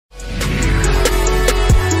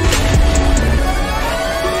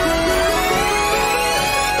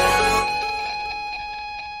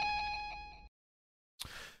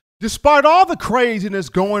Despite all the craziness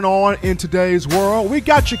going on in today's world, we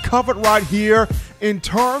got you covered right here in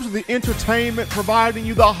terms of the entertainment, providing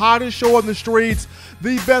you the hottest show on the streets,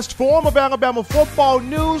 the best form of Alabama football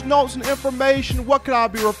news, notes, and information. What could I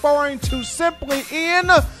be referring to? Simply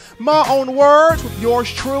in my own words, with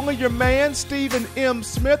yours truly, your man, Stephen M.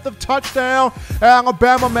 Smith of Touchdown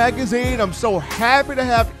Alabama Magazine. I'm so happy to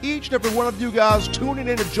have each and every one of you guys tuning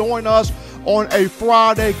in to join us on a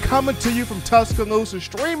Friday, coming to you from Tuscaloosa,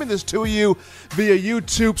 streaming this to you via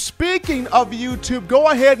YouTube. Speaking of YouTube, go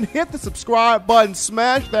ahead and hit the subscribe button,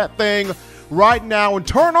 smash that thing right now, and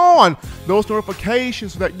turn on those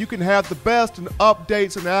notifications so that you can have the best in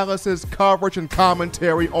updates, analysis, coverage, and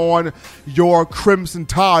commentary on your Crimson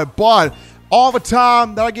Tide. But all the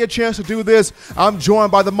time that I get a chance to do this, I'm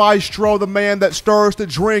joined by the maestro, the man that stirs the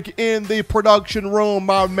drink in the production room,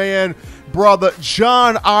 my man, brother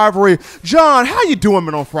John Ivory. John, how you doing,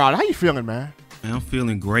 man, on Friday? How you feeling, man? Man, I'm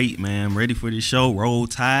feeling great, man. I'm ready for this show. Roll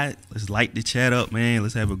Tide. Let's light the chat up, man.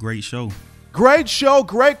 Let's have a great show. Great show,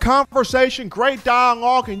 great conversation, great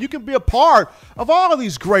dialogue, and you can be a part of all of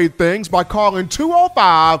these great things by calling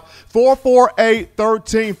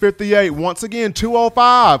 205-448-1358. Once again,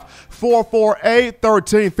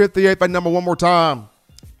 205-448-1358. That number one more time,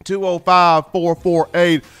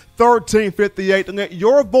 205-448-1358. And let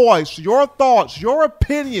your voice, your thoughts, your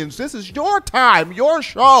opinions, this is your time, your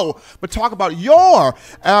show, but talk about your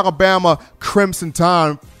Alabama Crimson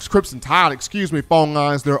Tide, phone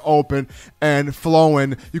lines, they're open and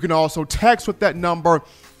flowing. You can also text with that number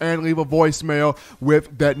and leave a voicemail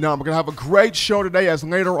with that number. We're going to have a great show today, as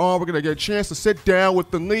later on we're going to get a chance to sit down with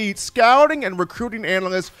the lead scouting and recruiting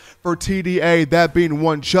analyst for TDA, that being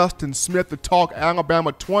one Justin Smith, to talk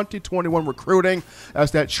Alabama 2021 recruiting, as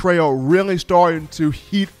that trail really starting to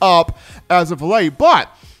heat up as of late. But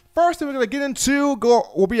first thing we're going to get into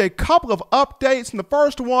will be a couple of updates. And the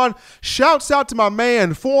first one, shouts out to my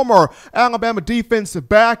man, former Alabama defensive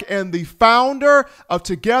back and the founder of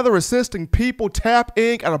Together Assisting People, Tap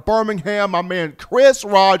Inc. out of Birmingham, my man Chris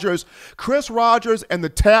Rogers. Chris Rogers and the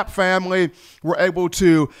Tap family were able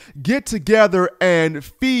to get together and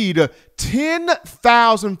feed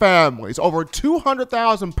 10,000 families, over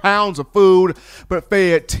 200,000 pounds of food, but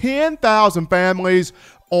fed 10,000 families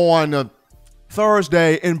on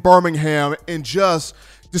Thursday in Birmingham. And just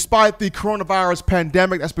despite the coronavirus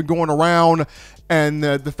pandemic that's been going around, and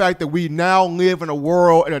the fact that we now live in a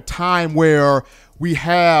world at a time where we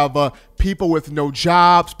have people with no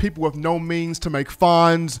jobs, people with no means to make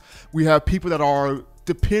funds, we have people that are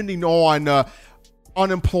depending on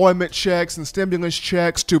unemployment checks and stimulus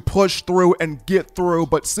checks to push through and get through.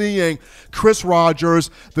 But seeing Chris Rogers,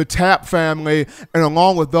 the Tap family, and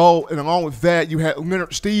along with that, you had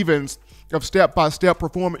Leonard Stevens of Step by Step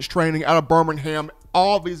Performance Training out of Birmingham.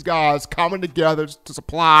 All these guys coming together to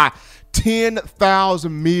supply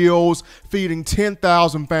 10,000 meals, feeding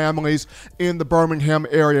 10,000 families in the Birmingham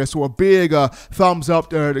area. So a big thumbs up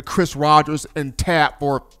to Chris Rogers and Tap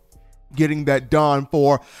for getting that done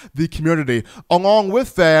for the community. Along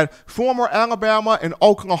with that, former Alabama and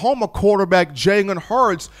Oklahoma quarterback Jalen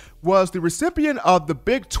Hurts was the recipient of the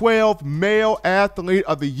Big 12 Male Athlete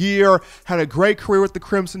of the Year. Had a great career with the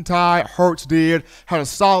Crimson Tide. Hurts did. Had a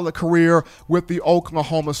solid career with the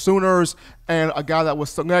Oklahoma Sooners, and a guy that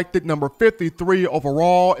was selected number 53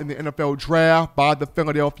 overall in the NFL draft by the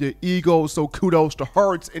Philadelphia Eagles. So kudos to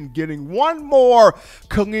Hurts in getting one more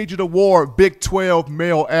collegiate award, Big 12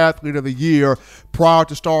 Male Athlete of the Year, prior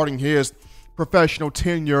to starting his professional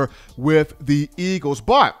tenure with the Eagles.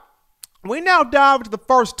 But we now dive into the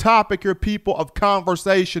first topic here, people, of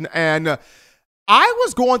conversation. And I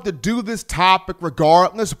was going to do this topic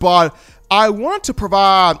regardless, but I want to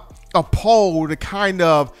provide a poll to kind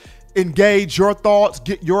of engage your thoughts,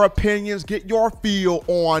 get your opinions, get your feel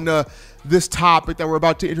on this topic that we're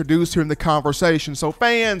about to introduce here in the conversation. So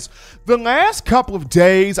fans, the last couple of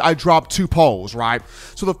days I dropped two polls, right?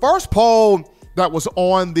 So the first poll that was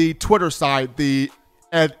on the Twitter site,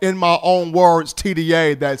 at In My Own Words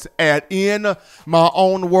TDA, that's at In My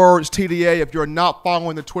Own Words TDA. If you're not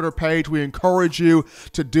following the Twitter page, we encourage you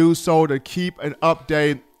to do so, to keep an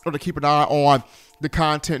update or to keep an eye on the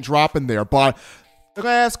content dropping there. But the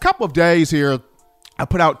last couple of days here, I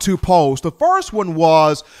put out two polls. The first one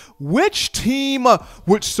was, which team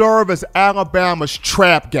would serve as Alabama's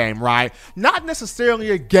trap game, right? Not necessarily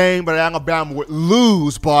a game that Alabama would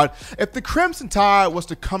lose, but if the Crimson Tide was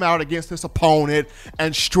to come out against this opponent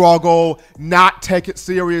and struggle, not take it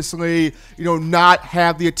seriously, not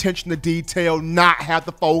have the attention to detail, not have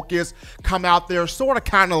the focus, come out there sort of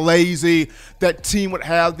kind of lazy, that team would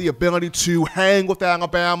have the ability to hang with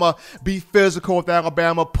Alabama, be physical with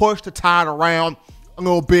Alabama, push the Tide around, a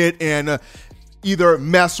little bit and either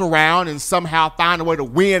mess around and somehow find a way to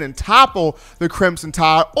win and topple the Crimson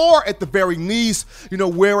Tide, or at the very least,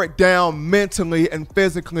 wear it down mentally and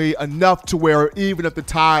physically enough to where even if the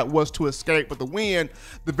Tide was to escape with the win,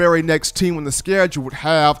 the very next team on the schedule would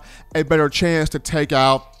have a better chance to take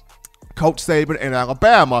out Coach Saban in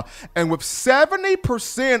Alabama. And with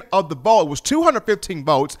 70% of the vote, it was 215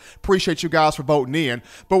 votes. Appreciate you guys for voting in.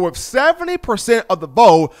 But with 70% of the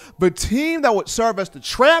vote, the team that would serve as the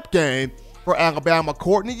trap game for Alabama,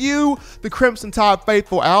 according to you, the Crimson Tide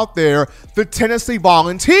faithful out there, the Tennessee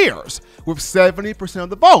Volunteers, with 70% of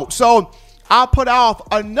the vote. So I put out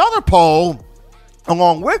another poll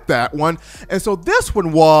along with that one. And so this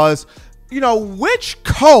one was, which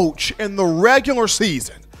coach in the regular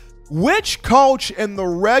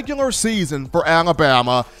season for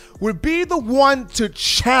Alabama would be the one to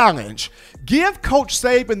challenge, give Coach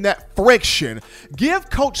Saban that friction, give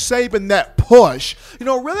Coach Saban that push,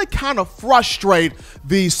 really kind of frustrate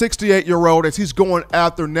the 68-year-old as he's going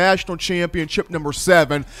after national championship number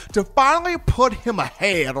 7 to finally put him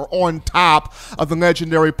ahead or on top of the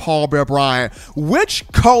legendary Paul Bear Bryant. Which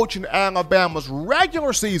coach in Alabama's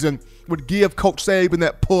regular season would give Coach Saban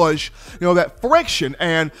that push, that friction?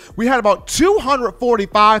 And we had about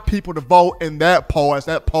 245 people to vote in that poll, as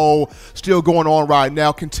that poll still going on right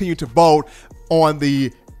now. Continue to vote on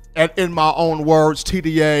the In My Own Words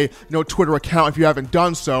TDA Twitter account if you haven't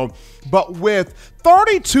done so. But with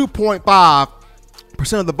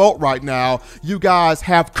 32.5% of the vote right now, you guys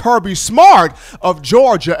have Kirby Smart of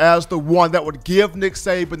Georgia as the one that would give Nick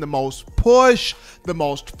Saban the most push, the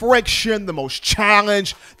most friction, the most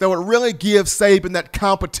challenge, that would really give Saban that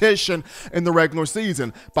competition in the regular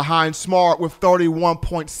season. Behind Smart with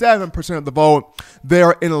 31.7% of the vote,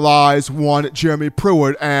 therein lies one Jeremy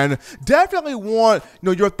Pruitt. And definitely want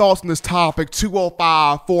your thoughts on this topic.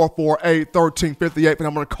 205-448-1358, and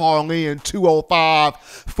I'm going to call in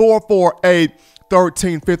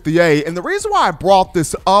 205-448-1358. And the reason why I brought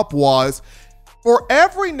this up was, for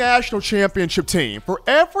every national championship team, for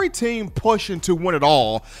every team pushing to win it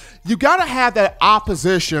all, you got to have that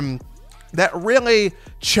opposition that really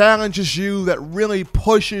challenges you, that really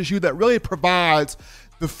pushes you, that really provides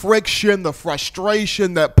the friction, the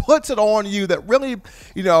frustration, that puts it on you, that really,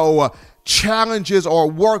 challenges or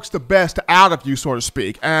works the best out of you, so to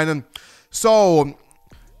speak. And so,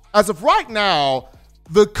 as of right now,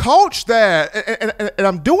 the coach that, and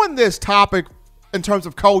I'm doing this topic in terms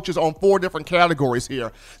of coaches on 4 different categories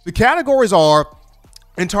here. The categories are,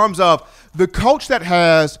 in terms of the coach that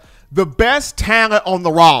has the best talent on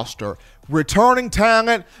the roster, returning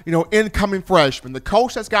talent, incoming freshmen. The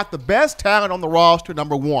coach that's got the best talent on the roster,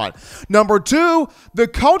 number 1. Number 2, the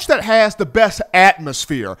coach that has the best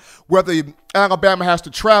atmosphere, whether Alabama has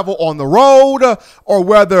to travel on the road or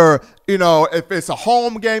whether, if it's a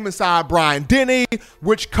home game inside Bryant-Denny,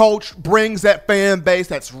 which coach brings that fan base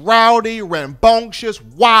that's rowdy, rambunctious,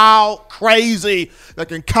 wild, crazy, that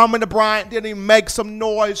can come into Bryant-Denny, make some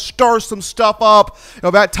noise, stir some stuff up,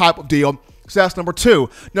 that type of deal. So that's number 2.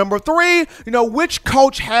 Number 3, which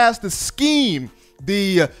coach has the scheme,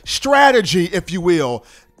 the strategy, if you will,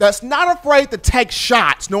 that's not afraid to take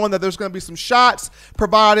shots, knowing that there's going to be some shots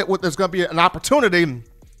provided, there's going to be an opportunity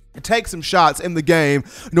to take some shots in the game,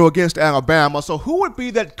 against Alabama. So who would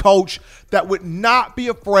be that coach that would not be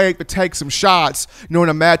afraid to take some shots, in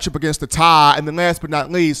a matchup against the Tide? And then last but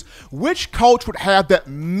not least, which coach would have that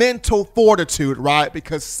mental fortitude, right?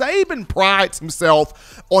 Because Saban prides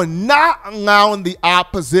himself on not allowing the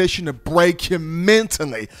opposition to break him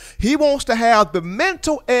mentally. He wants to have the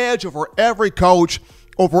mental edge over every coach,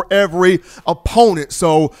 over every opponent.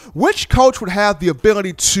 So which coach would have the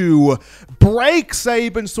ability to break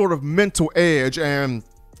Saban's sort of mental edge and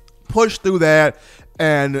push through that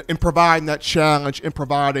and providing that challenge and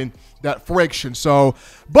providing that friction? So,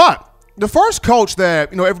 but the first coach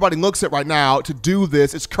that, everybody looks at right now to do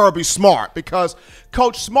this is Kirby Smart, because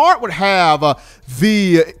Coach Smart would have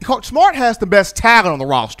Coach Smart has the best talent on the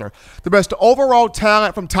roster, the best overall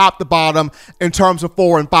talent from top to bottom in terms of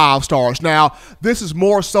 4 and 5 stars. Now, this is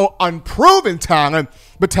more so unproven talent,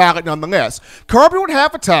 but talent nonetheless. Kirby would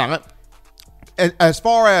have a talent. And as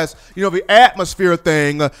far as, the atmosphere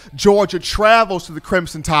thing, Georgia travels to the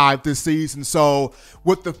Crimson Tide this season. So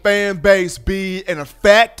would the fan base be in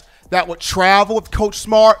effect that would travel with Coach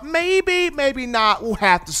Smart? Maybe, maybe not. We'll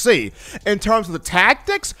have to see. In terms of the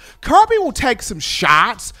tactics, Kirby will take some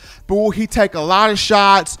shots, But will he take a lot of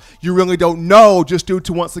shots? You really don't know, just due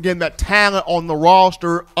to, once again, that talent on the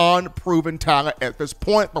roster, unproven talent at this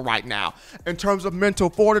point right now. In terms of mental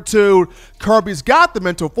fortitude, Kirby's got the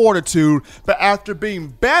mental fortitude, but after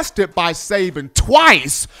being bested by Saban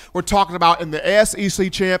twice, we're talking about in the SEC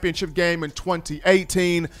championship game in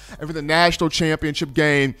 2018 and for the national championship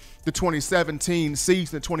game, the 2017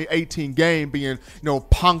 season, the 2018 game being,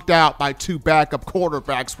 punked out by two backup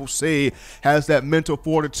quarterbacks. We'll see, has that mental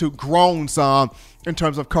fortitude grown some in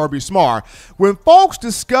terms of Kirby Smart. When folks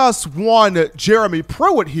discuss one Jeremy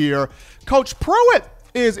Pruitt here, Coach Pruitt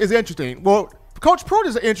is interesting. Well, Coach Pruitt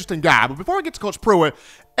is an interesting guy, but before we get to Coach Pruitt,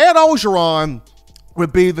 Ed Orgeron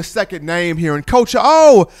would be the second name here. And Coach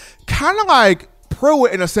O, kind of like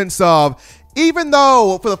Pruitt in a sense of, even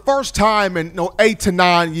though for the first time in 8 to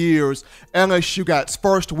 9 years, LSU got its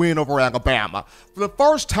first win over Alabama. For the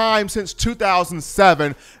first time since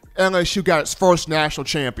 2007, LSU got its first national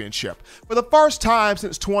championship. For the first time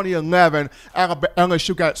since 2011,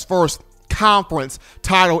 LSU got its first conference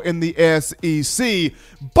title in the SEC.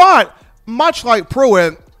 But much like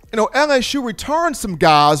Pruitt, LSU returned some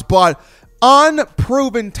guys, but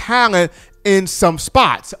unproven talent in some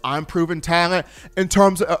spots. Unproven talent in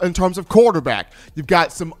terms of quarterback. You've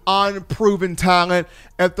got some unproven talent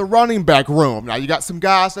at the running back room. Now, you got some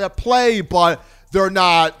guys that play, but they're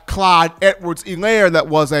not Clyde Edwards-Helaire that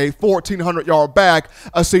was a 1,400-yard back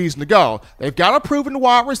a season ago. They've got a proven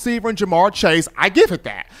wide receiver in Jamar Chase. I give it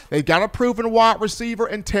that. They've got a proven wide receiver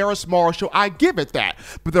in Terrace Marshall. I give it that.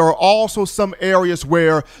 But there are also some areas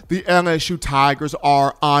where the LSU Tigers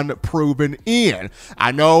are unproven in.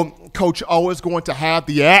 I know Coach O is going to have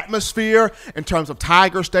the atmosphere in terms of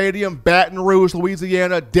Tiger Stadium, Baton Rouge,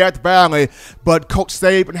 Louisiana, Death Valley, but Coach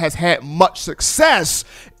Saban has had much success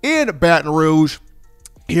in Baton Rouge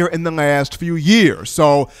here in the last few years.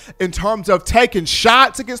 So in terms of taking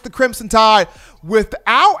shots against the Crimson Tide,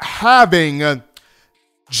 without having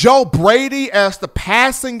Joe Brady as the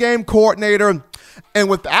passing game coordinator and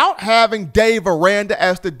without having Dave Aranda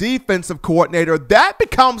as the defensive coordinator, that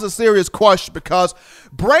becomes a serious question because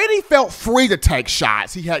Brady felt free to take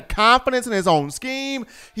shots. He had confidence in his own scheme.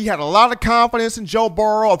 He had a lot of confidence in Joe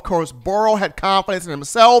Burrow. Of course, Burrow had confidence in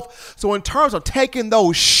himself. So in terms of taking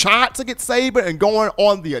those shots against Saban and going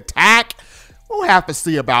on the attack, we'll have to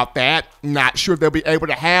see about that. Not sure they'll be able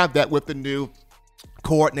to have that with the new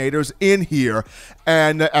coordinators in here.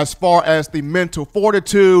 And as far as the mental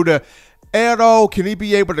fortitude, Edo, can he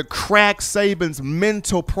be able to crack Saban's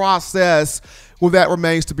mental process? Well, that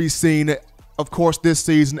remains to be seen, of course, this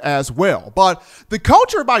season as well. But the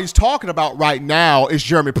coach everybody's talking about right now is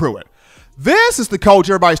Jeremy Pruitt. This is the coach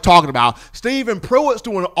everybody's talking about. Stephen Pruitt's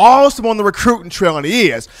doing awesome on the recruiting trail, and he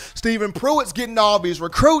is. Stephen Pruitt's getting all these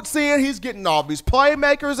recruits in. He's getting all these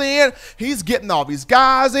playmakers in. He's getting all these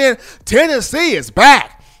guys in. Tennessee is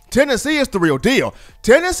back. Tennessee is the real deal.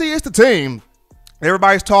 Tennessee is the team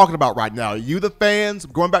everybody's talking about right now. You, the fans,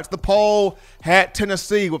 going back to the poll, had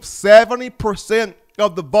Tennessee with 70%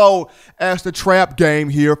 of the vote as the trap game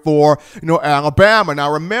here for Alabama.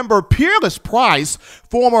 Now remember, Peerless Price,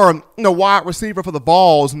 former wide receiver for the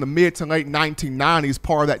Vols in the mid to late 1990s,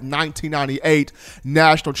 part of that 1998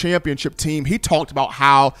 national championship team, he talked about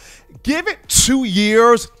how give it 2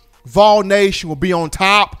 years, Vol Nation will be on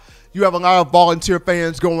top. You have a lot of volunteer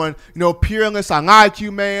fans going, Peerless, I like you,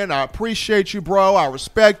 man. I appreciate you, bro. I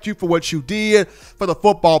respect you for what you did for the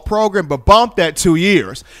football program, but bump that 2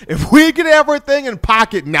 years. If we get everything in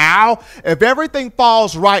pocket now, if everything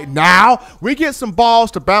falls right now, we get some balls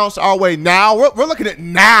to bounce our way now. We're looking at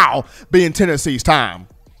now being Tennessee's time.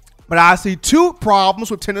 But I see two problems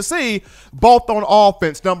with Tennessee, both on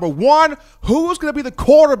offense. Number one, who's going to be the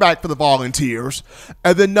quarterback for the Volunteers?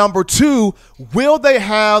 And then number two, will they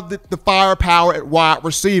have the firepower at wide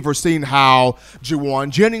receiver, seeing how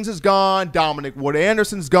Juwan Jennings is gone, Dominic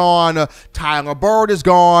Wood-Anderson's gone, Tyler Bird is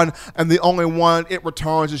gone, and the only one it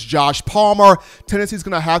returns is Josh Palmer. Tennessee's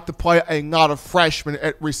going to have to play a lot of freshmen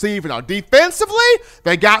at receiver. Now, defensively,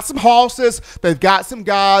 they got some horses. They've got some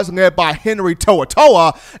guys led by Henry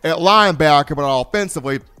To'oTo'o at linebacker, but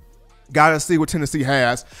offensively, got to see what Tennessee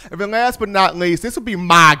has. And then last but not least, this will be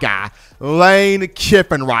my guy, Lane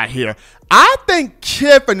Kiffin right here. I think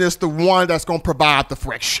Kiffin is the one that's going to provide the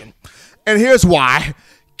friction. And here's why.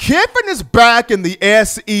 Kiffin is back in the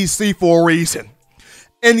SEC for a reason.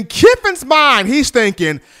 In Kiffin's mind, he's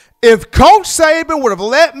thinking, if Coach Saban would have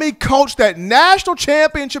let me coach that national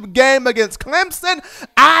championship game against Clemson,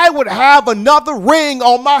 I would have another ring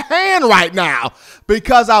on my hand right now.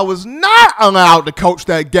 Because I was not allowed to coach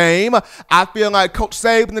that game, I feel like Coach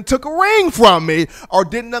Saban took a ring from me or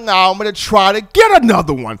didn't allow me to try to get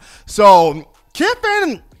another one. So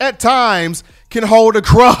Kiffin at times can hold a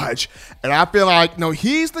grudge. And I feel like,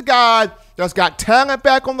 he's the guy that's got talent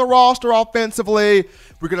back on the roster offensively.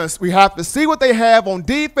 We have to see what they have on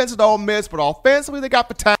defense at Ole Miss, but offensively they got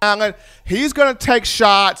the talent. He's going to take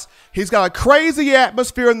shots. He's got a crazy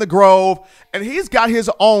atmosphere in the Grove, and he's got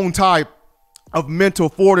his own type of mental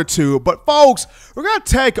fortitude. But folks, we're going to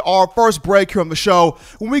take our first break here on the show.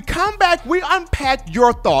 When we come back, we unpack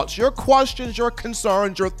your thoughts, your questions, your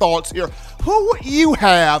concerns, your thoughts here. Who would you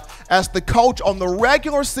have as the coach on the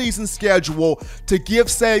regular season schedule to give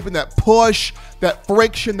Saban that push, that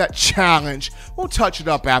friction, that challenge? We'll touch it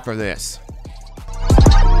up after this.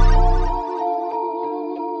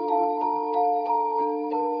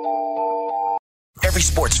 Every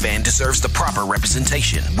sports fan deserves the proper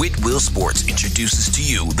representation. Whitwell Sports introduces to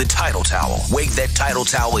you the Title Towel. Wave that Title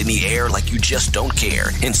Towel in the air like you just don't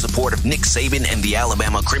care. In support of Nick Saban and the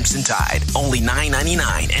Alabama Crimson Tide. Only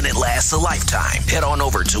 $9.99 and it lasts a lifetime. Head on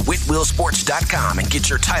over to whitwellsports.com and get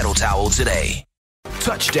your Title Towel today.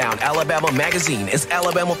 Touchdown Alabama Magazine is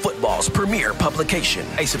Alabama football's premier publication.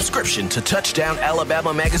 A subscription to Touchdown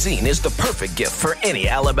Alabama Magazine is the perfect gift for any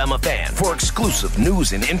Alabama fan. For exclusive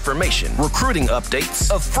news and information, recruiting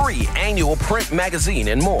updates, a free annual print magazine,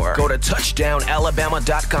 and more, go to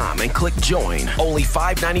touchdownalabama.com and click join. Only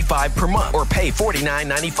 $5.95 per month or pay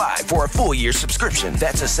 $49.95 for a full year subscription.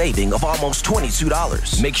 That's a saving of almost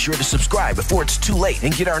 $22. Make sure to subscribe before it's too late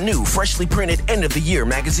and get our new freshly printed end of the year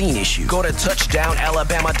magazine issue. Go to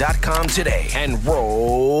touchdownalabama.com today and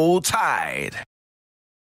roll Tide.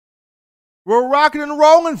 We're rocking and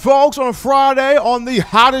rolling, folks, on a Friday on the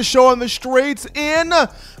hottest show on the streets, in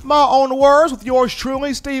my own words, with yours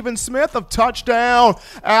truly, Stephen Smith of Touchdown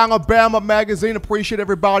Alabama Magazine. Appreciate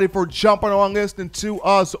everybody for jumping on, listening to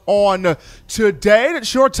us on today.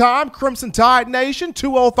 It's your time, Crimson Tide Nation,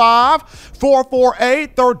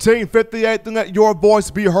 205-448-1358. To let your voice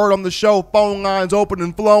be heard on the show. Phone lines open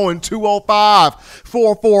and flowing,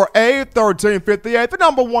 205-448-1358. The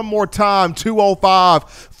number one more time,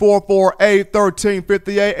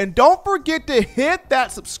 205-448-1358. And don't forget to hit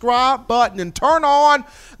that subscribe button and turn on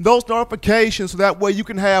those notifications so that way you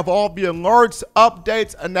can have all the alerts,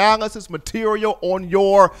 updates, analysis, material on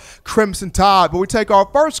your Crimson Tide. But we take our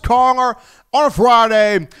first caller on a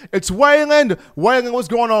Friday. It's Waylon. Waylon, what's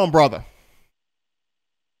going on, brother?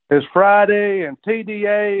 It's Friday and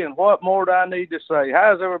TDA, and what more do I need to say?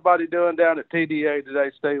 How's everybody doing down at TDA today,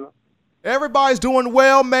 Stephen? Everybody's doing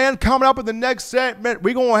well, man. Coming up in the next segment,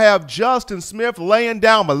 we're going to have Justin Smith laying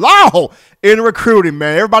down the law in recruiting,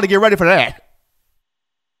 man. Everybody get ready for that.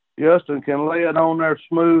 Justin can lay it on there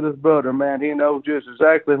smooth as butter, man. He knows just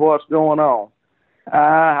exactly what's going on.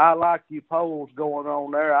 I like you polls going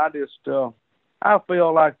on there. I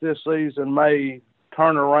feel like this season may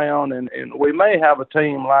turn around, and we may have a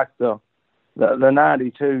team like the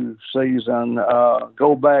 92 season,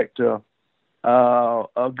 go back to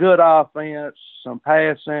a good offense, some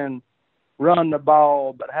passing, run the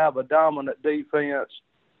ball, but have a dominant defense.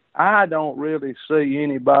 I don't really see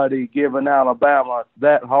anybody giving Alabama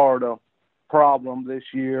that hard a problem this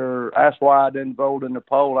year. That's why I didn't vote in the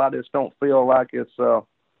poll. I just don't feel like it's going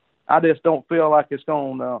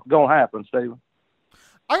to happen, Stephen.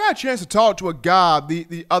 I got a chance to talk to a guy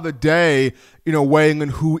the other day, Waylon,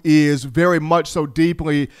 who is very much so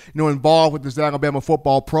deeply, involved with this Alabama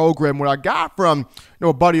football program. What I got from,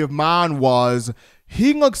 a buddy of mine was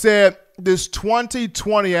he looks at this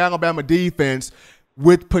 2020 Alabama defense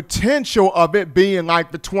with potential of it being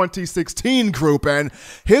like the 2016 group. And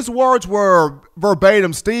his words were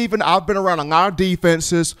verbatim, Stephen, I've been around a lot of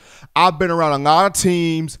defenses. I've been around a lot of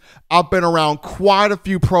teams. I've been around quite a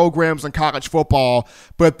few programs in college football.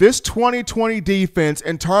 But this 2020 defense,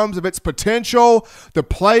 in terms of its potential, the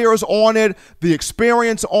players on it, the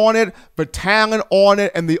experience on it, the talent on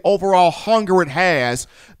it, and the overall hunger it has,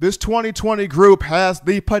 this 2020 group has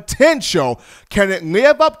the potential. Can it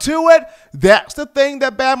live up to it? That's the thing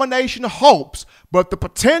that Bama Nation hopes. But the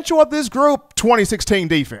potential of this group, 2016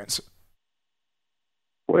 defense.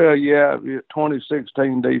 Well, yeah,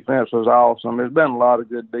 2016 defense was awesome. There's been a lot of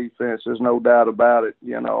good defenses, no doubt about it.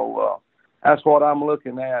 That's what I'm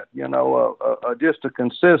looking at. Just a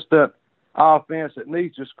consistent offense that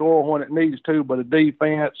needs to score when it needs to, but a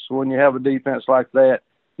defense, when you have a defense like that,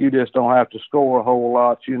 you just don't have to score a whole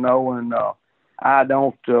lot, And I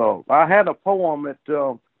had a poem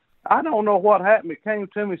that I don't know what happened. It came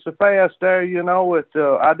to me so fast there,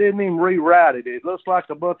 I didn't even rewrite it. It looks like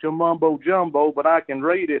a bunch of mumbo jumbo, but I can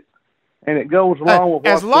read it, and it goes along with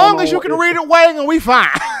what's as long as you can read it, Wayne, we fine.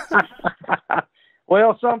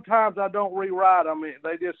 Well, sometimes I don't rewrite. I mean,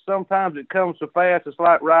 sometimes it comes so fast. It's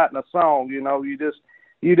like writing a song. You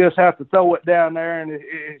you just have to throw it down there, and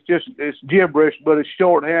it's gibberish, but it's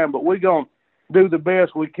shorthand. But we're going to do the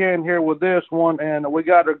best we can here with this one, and we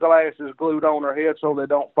got our glasses glued on our head so they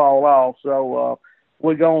don't fall off. So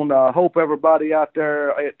we're going to hope everybody out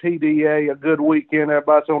there at TDA a good weekend.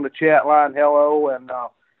 Everybody's on the chat line, hello, and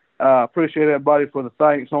appreciate everybody for the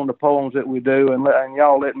thanks on the poems that we do, and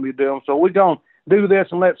y'all letting me do them. So we're going to do this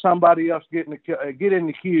and let somebody else get in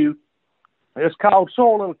the queue. It's called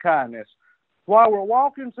Soil of Kindness. While we're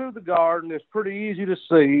walking through the garden, it's pretty easy to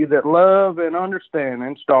see that love and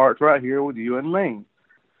understanding starts right here with you and me.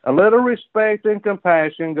 A little respect and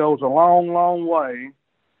compassion goes a long, long way.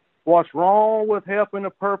 What's wrong with helping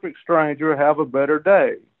a perfect stranger have a better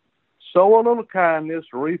day? Sow a little kindness,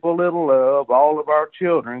 reap a little love. All of our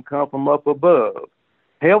children come from up above.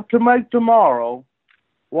 Help to make tomorrow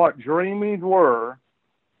what dreamings were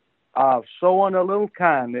of sowing a little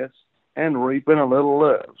kindness and reaping a little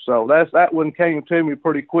love. So that one came to me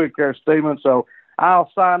pretty quick there, Stephen. So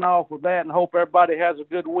I'll sign off with that and hope everybody has a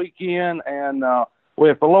good weekend. And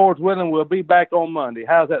if the Lord's willing, we'll be back on Monday.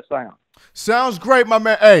 How's that sound? Sounds great, my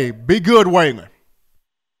man. Hey, be good, Waylon.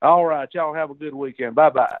 All right. Y'all have a good weekend.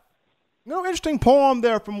 Bye-bye. No, interesting poem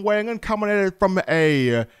there from Waylon, coming at it from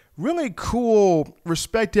a really cool,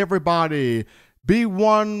 respect everybody, be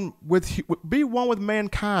one with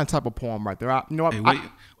mankind type of poem right there.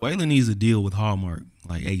 Waylon needs to deal with Hallmark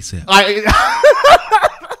like ASAP.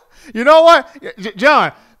 You know what,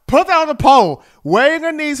 John? Put that on the poll.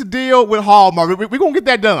 Waylon needs to deal with Hallmark. We're gonna get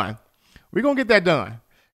that done. We're gonna get that done.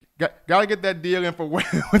 Got to get that deal in with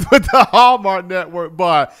the Hallmark Network.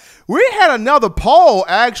 But we had another poll,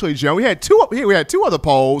 actually, John. We had two other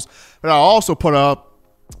polls that I also put up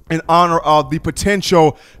in honor of the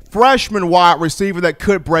potential freshman wide receiver that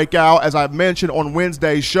could break out, as I mentioned on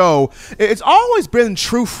Wednesday's show. It's always been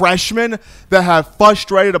true freshmen that have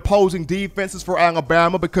frustrated opposing defenses for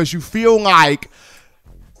Alabama, because you feel like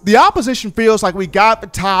the opposition feels like we got the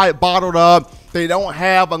Tide bottled up. They don't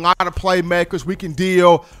have a lot of playmakers. We can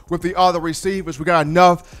deal with the other receivers. We got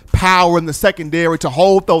enough power in the secondary to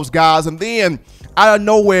hold those guys. And then out of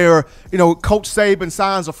nowhere, Coach Saban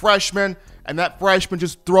signs a freshman, and that freshman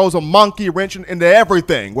just throws a monkey wrench into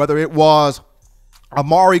everything, whether it was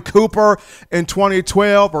Amari Cooper in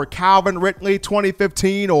 2012 or Calvin Ridley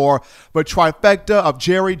 2015, or the trifecta of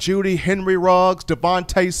Jerry Jeudy, Henry Ruggs,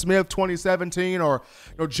 Devontae Smith 2017, or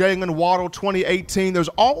Jalen Waddle 2018. There's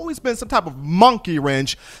always been some type of monkey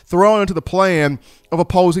wrench thrown into the plan of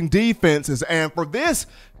opposing defenses. And for this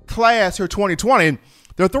class here, 2020,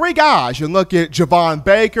 there are three guys. You look at Javon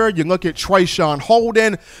Baker, you look at Trayshawn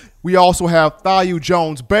Holden. We also have Thaiu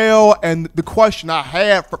Jones-Bell, and the question I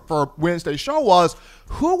had for Wednesday's show was,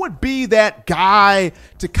 who would be that guy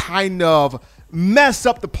to kind of mess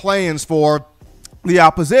up the plans for the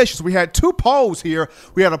opposition? So we had two polls here.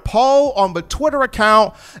 We had a poll on the Twitter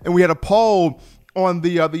account, and we had a poll on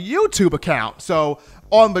the YouTube account. So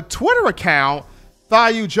on the Twitter account,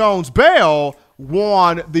 Thaiu Jones-Bell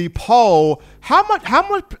won the poll. How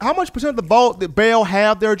much percent of the vote did Bell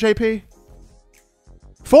have there, JP?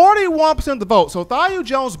 41% of the vote. So Thaiu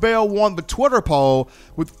Jones-Bell won the Twitter poll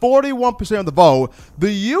with 41% of the vote.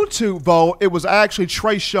 The YouTube vote, it was actually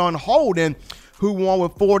Trayshawn Holden who won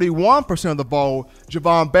with 41% of the vote.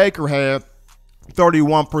 Javon Baker had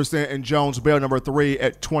 31%, and Jones-Bell, number 3,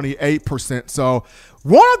 at 28%. So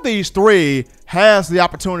one of these three has the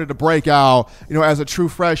opportunity to break out, as a true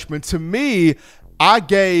freshman. To me, I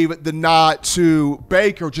gave the nod to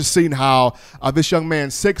Baker, just seeing how this young man,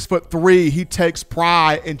 6'3", he takes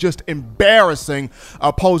pride in just embarrassing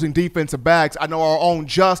opposing defensive backs. I know our own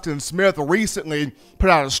Justin Smith recently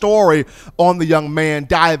put out a story on the young man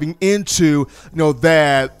diving into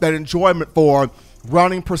that enjoyment for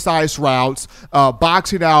running precise routes,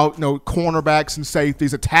 boxing out, cornerbacks and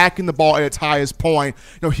safeties, attacking the ball at its highest point.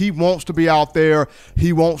 He wants to be out there.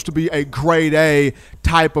 He wants to be a grade A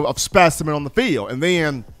type of specimen on the field. And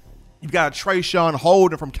then you've got Trayshawn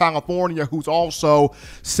Holden from California, who's also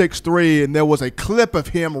 6'3", and there was a clip of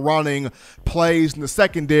him running plays in the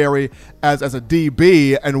secondary as a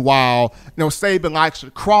DB. And while Saban likes to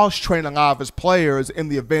cross-train a lot of his players in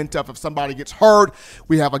the event of if somebody gets hurt,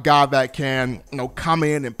 we have a guy that can come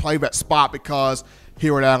in and play that spot, because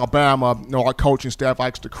here at Alabama, our coaching staff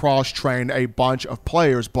likes to cross-train a bunch of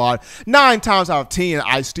players. But 9 times out of 10,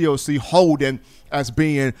 I still see Holden as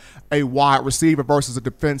being a wide receiver versus a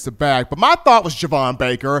defensive back. But my thought was Javon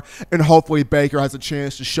Baker, and hopefully Baker has a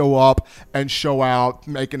chance to show up and show out,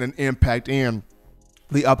 making an impact in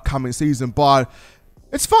the upcoming season. But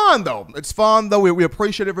It's fun, though. It's fun, though. We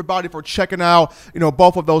appreciate everybody for checking out,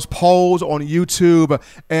 both of those polls on YouTube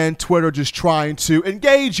and Twitter, just trying to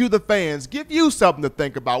engage you, the fans, give you something to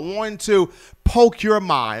think about, wanting to poke your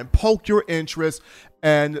mind, poke your interest,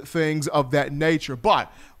 and things of that nature.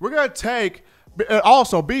 But we're going to take...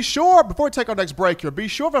 Also, be sure, before we take our next break here, be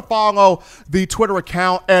sure to follow the Twitter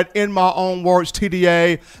account at In My Own Words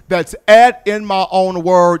TDA. That's at In My Own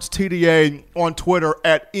Words TDA on Twitter,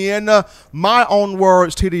 at In My Own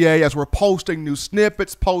Words TDA, as we're posting new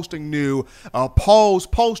snippets, posting new polls,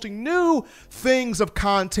 posting new things of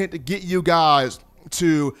content to get you guys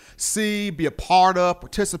to see, be a part of,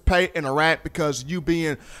 participate, interact, because you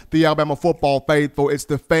being the Alabama football faithful, it's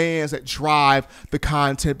the fans that drive the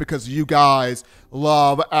content, because you guys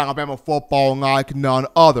love Alabama football like none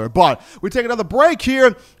other. But we take another break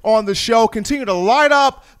here on the show. Continue to light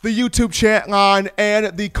up the YouTube chat line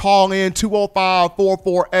and the call-in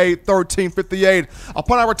 205-448-1358.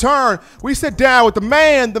 Upon our return, we sit down with the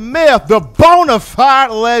man, the myth, the bona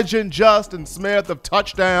fide legend, Justin Smith of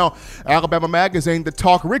Touchdown Alabama Magazine, to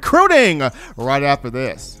talk recruiting right after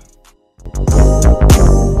this.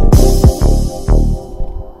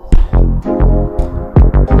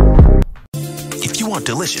 If you want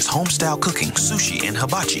delicious home-style cooking, sushi, and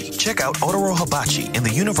hibachi, check out Otoro Hibachi in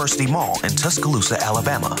the University Mall in Tuscaloosa,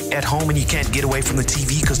 Alabama. At home and you can't get away from the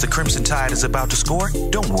TV because the Crimson Tide is about to score?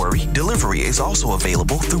 Don't worry, delivery is also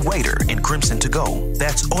available through Waiter and Crimson To Go.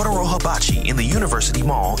 That's Otoro Hibachi in the University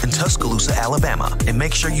Mall in Tuscaloosa, Alabama. And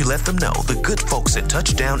make sure you let them know the good folks at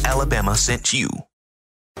Touchdown Alabama sent you.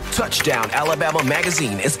 Touchdown Alabama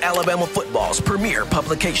Magazine is Alabama football's premier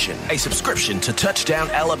publication. A subscription to Touchdown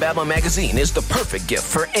Alabama Magazine is the perfect gift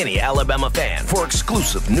for any Alabama fan. For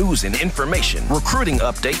exclusive news and information, recruiting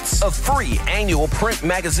updates, a free annual print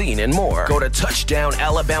magazine, and more, go to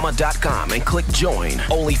touchdownalabama.com and click join.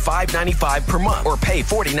 Only $5.95 per month, or pay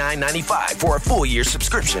 $49.95 for a full year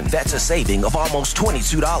subscription. That's a saving of almost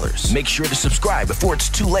 $22. Make sure to subscribe before it's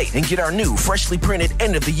too late and get our new freshly printed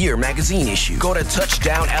end of the year magazine issue. Go to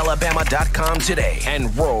touchdownalabama.com today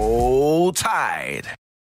and roll Tide.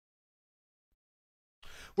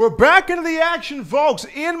 We're back into the action, folks.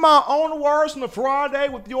 In My Own Words on the Friday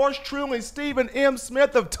with yours truly, Stephen M.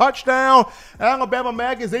 Smith of Touchdown Alabama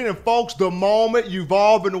Magazine. And, folks, the moment you've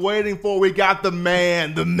all been waiting for, we got the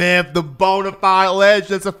man, the myth, the bona fide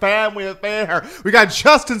legend. It's a family affair. We got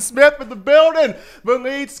Justin Smith in the building, the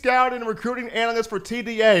lead scouting and recruiting analyst for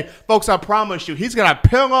TDA. Folks, I promise you, he's got a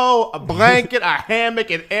pillow, a blanket, a hammock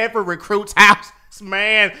in every recruit's house. This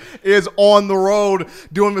man is on the road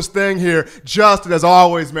doing this thing here. Justin, as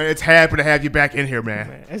always, man, it's happy to have you back in here,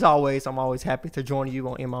 man. As always, I'm always happy to join you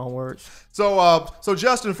on In My Own Words. So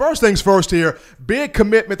Justin, first things first here, big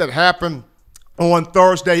commitment that happened on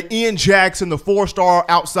Thursday. Ian Jackson, the 4-star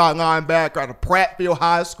outside linebacker out of Prattville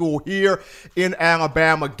High School here in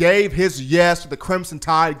Alabama, gave his yes to the Crimson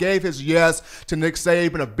Tide, gave his yes to Nick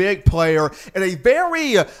Saban, a big player in a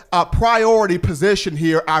very priority position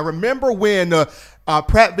here. I remember when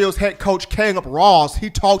Prattville's head coach Caleb Ross, he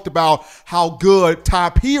talked about how good Ty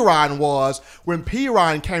Perine was when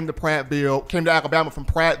Perine came to Alabama from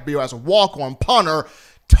Prattville as a walk-on punter.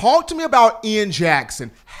 Talk to me about Ian Jackson.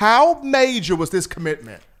 How major was this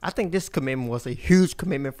commitment? I think this commitment was a huge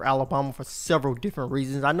commitment for Alabama for several different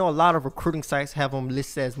reasons. I know a lot of recruiting sites have him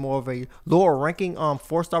listed as more of a lower ranking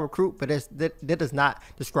 4-star recruit, but that does not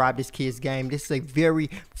describe this kid's game. This is a very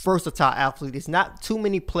versatile athlete. There's not too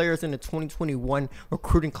many players in the 2021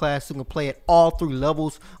 recruiting class who can play at all three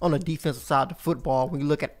levels on the defensive side of football. When you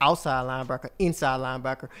look at outside linebacker, inside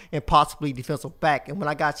linebacker, and possibly defensive back. And when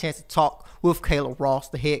I got a chance to talk with Caleb Ross,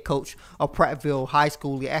 the head coach of Prattville High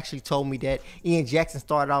School, he actually told me that Ian Jackson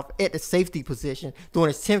started off at the safety position. During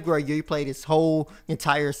his 10th grade year, he played his whole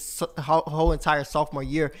entire sophomore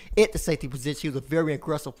year at the safety position. He was a very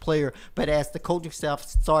aggressive player, but as the coaching staff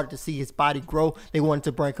started to see his body grow, they wanted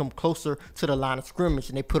to bring him closer to the line of scrimmage,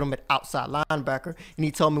 and they put him at outside linebacker. And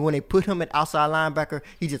he told me when they put him at outside linebacker,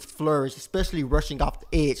 he just flourished, especially rushing off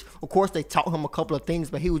the edge. Of course, they taught him a couple of things,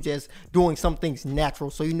 but he was just doing some things natural,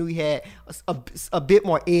 so you knew he had a bit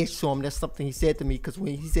more edge to him. That's something he said to me, because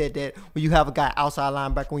when he said that when you have a guy outside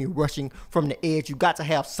linebacker, when you're rushing from the edge, you got to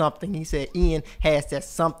have something. He said Ian has that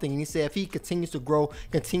something. And he said if he continues to grow,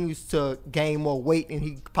 continues to gain more weight, and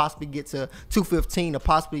he possibly get to 215 or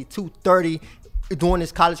possibly 230 during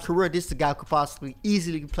his college career, this is a guy who could possibly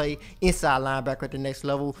easily play inside linebacker at the next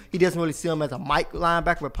level. He doesn't really see him as a Mike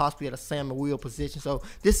linebacker, but possibly at a Sam and Will position. So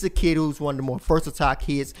this is a kid who's one of the more versatile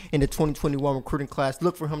kids in the 2021 recruiting class.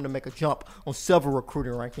 Look for him to make a jump on several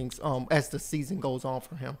recruiting rankings as the season goes on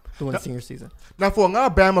for him during the senior season. Now, for a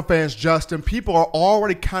lot of Bama fans, Justin, people are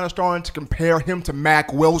already kind of starting to compare him to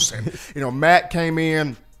Mack Wilson. Mack came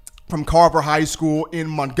in from Carver High School in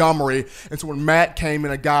Montgomery. And so when Matt came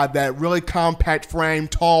in, a guy that really compact frame,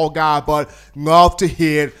 tall guy, but loved to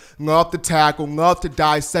hit, loved to tackle, loved to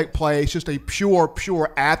dissect plays, just a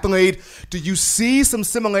pure athlete. Do you see some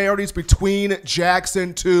similarities between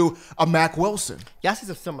Jackson to a Mack Wilson? Yeah, I see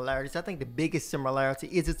some similarities. I think the biggest similarity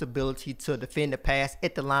is his ability to defend the pass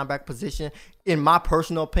at the linebacker position. In my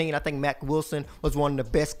personal opinion, I think Mack Wilson was one of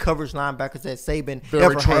the best coverage linebackers that Saban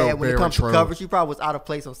ever had. When it comes to coverage, he probably was out of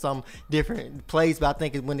place on some different plays, but I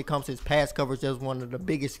think when it comes to his pass coverage, that was one of the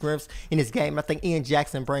biggest strengths in his game. I think Ian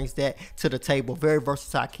Jackson brings that to the table. Very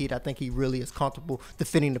versatile kid. I think he really is comfortable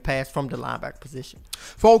defending the pass from the linebacker position.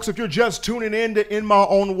 Folks, if you're just tuning in to In My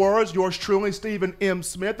Own Words, yours truly, Stephen M.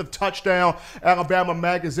 Smith of Touchdown Alabama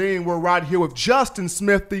Magazine. We're right here with Justin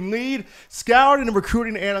Smith, the lead scouting and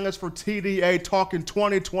recruiting analyst for TDA, talking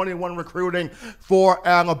 2021 recruiting for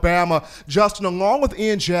Alabama. Justin, along with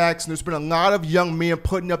Ian Jackson, there's been a lot of young men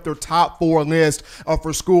putting up their top 4 list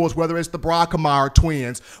for schools, whether it's the Brockemeyer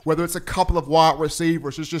twins, whether it's a couple of wide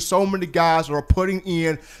receivers. There's just so many guys that are putting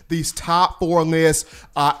in these top 4 lists.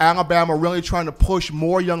 Alabama really trying to push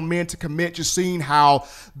more young men to commit, just seeing how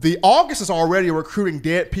the August is already a recruiting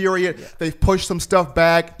dead period. Yeah. They've pushed some stuff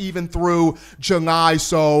back even through July.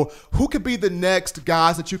 So who could be the next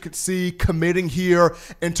guys that you could see committing here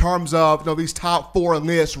in terms of these top 4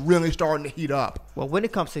 lists really starting to heat up? Well, when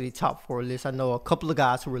it comes to the top 4 lists, I know a couple of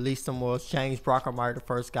guys who released them was James Brockemeyer, the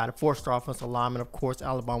first guy, the 4-star offensive lineman. Of course,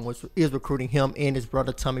 Alabama is recruiting him and his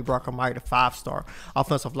brother Tommy Brockemeyer, the 5-star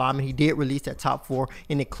offensive lineman. He did release that top 4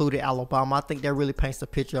 and included Alabama. I think that really paints a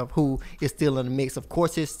picture of who is still in the mix. Of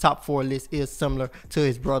course, his top 4 list is similar to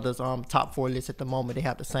his brother's top 4 list at the moment. They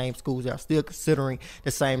have the same schools. They are still considering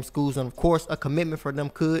the same schools. And, of course, a commitment for them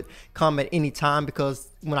could come at any time, because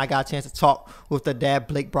when I got a chance to talk with the dad,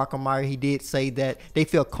 Blake Brockemeyer, he did say that they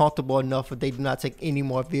feel comfortable enough if they do not take any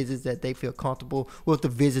more visits, that they feel comfortable with the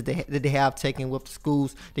visit that they have taken with the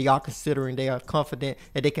schools they are considering. They are confident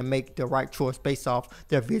that they can make the right choice based off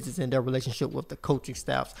their visits and their relationship with the coaching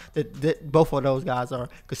staffs. That both of those guys are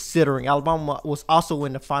considering. Alabama was also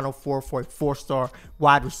in the Final Four for a 4-star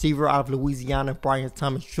wide receiver out of Louisiana, Brian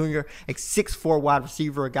Thomas Jr., a 6'4" wide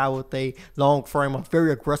receiver, a guy with a long frame, a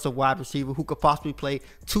very aggressive wide receiver who could possibly play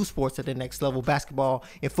 2 sports at the next level, basketball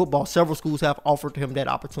and football. Several schools have offered him that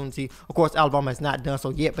opportunity. Of course, Alabama has not done so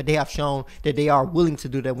yet, but they have shown that they are willing to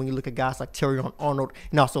do that when you look at guys like Terrion Arnold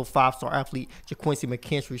and also 5-star athlete JaQuincy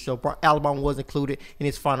McKinstry. So Alabama was included in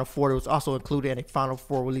his Final Four. It was also included in a Final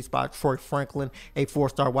Four released by Troy Franklin, a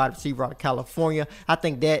 4-star wide receiver out of California. I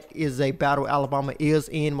think that is a battle Alabama is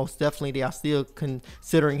in. Most definitely, they are still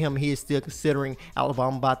considering him. He is still considering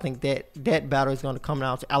Alabama, but I think that battle is going to come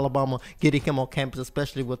down to Alabama getting him on campus,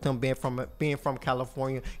 especially with him being from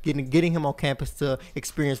California, getting him on campus to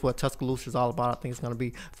experience what Tuscaloosa is all about. I think it's going to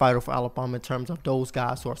be vital for Alabama in terms of those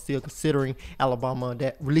guys who are still considering Alabama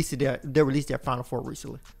that released their Final Four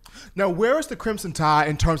recently. Now, where is the Crimson Tide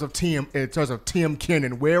in terms of Tim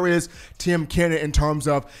Kennon? Where is Tim Kennon in terms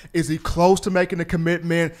of, is he close to making a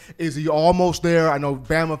commitment? Is he almost there? I know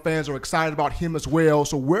Bama fans are excited about him as well.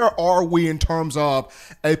 So where are we in terms of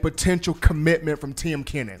a potential commitment from Tim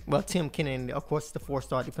Kennon? Well, Tim Kennon, of course, is the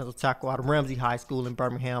 4-star defensive tackle out of Ramsey High School in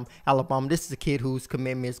Birmingham, Alabama. This is a kid whose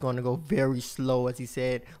commitment is going to go very slow, as he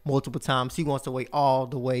said multiple times. He wants to wait all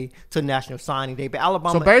the way to National Signing Day. But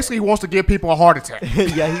Alabama, so basically, he wants to give people a heart attack.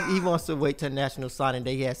 Yeah, he wants to wait till National Signing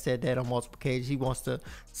Day. He has said that on multiple occasions. He wants to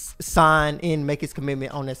sign and make his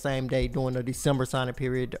commitment on that same day during the December signing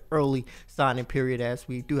period, the early signing period, as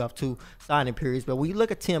we do have 2 signing periods. But when you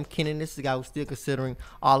look at Tim Kennon, this is a guy who's still considering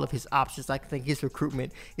all of his options. I think his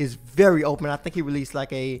recruitment is very open. I think he released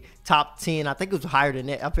like a top 10. I think it was higher than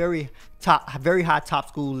that, a very high top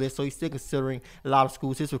school list. So he's still considering a lot of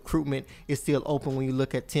schools. His recruitment is still open when you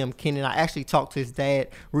look at Tim Kennon. I actually talked to his dad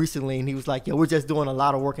recently, and he was like, "Yo, we're just doing a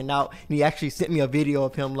lot of working out." And he actually sent me a video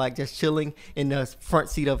of him like just chilling in the front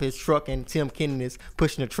seat of his truck, and Tim Kennon is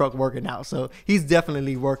pushing the truck working out. So he's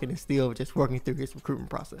definitely working and still just working through his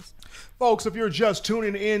recruitment process. Folks, if you're just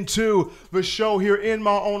tuning into the show here In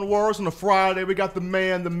My Own Words on a Friday, we got the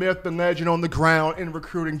man, the myth, the legend on the ground in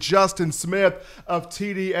recruiting, Justin Smith of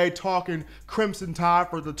TDA, talking talking Crimson Tide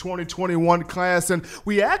for the 2021 class. And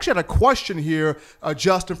we actually had a question here,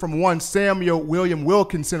 Justin, from one Samuel William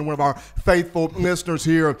Wilkinson, one of our faithful listeners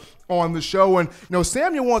here on the show. And,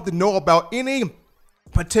 Samuel wanted to know about any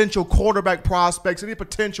potential quarterback prospects, any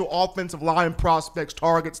potential offensive line prospects,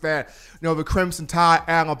 targets that, the Crimson Tide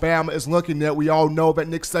Alabama is looking at. We all know that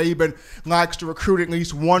Nick Saban likes to recruit at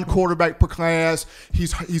least one quarterback per class.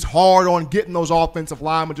 He's hard on getting those offensive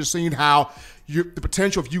linemen, just seeing how the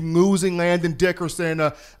potential of you losing Landon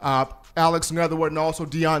Dickerson, Alex Netherwood, and also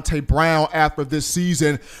Deontay Brown after this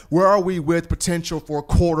season. Where are we with potential for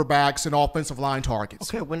quarterbacks and offensive line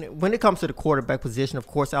targets? Okay, when it comes to the quarterback position, of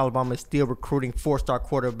course, Alabama is still recruiting four-star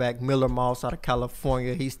quarterback Miller Moss out of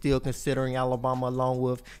California. He's still considering Alabama along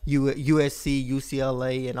with USC,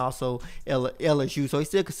 UCLA, and also LSU. So he's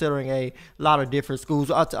still considering a lot of different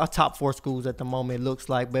schools, our top four schools at the moment, it looks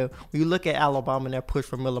like. But when you look at Alabama and their push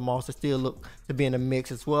for Miller Moss, it still look to be in the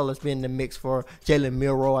mix, as well as being in the mix for Jalen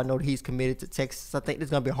Milroe. I know that he's committed to Texas. I think there's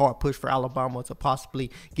going to be a hard push for Alabama to possibly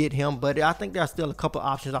get him, but I think there are still a couple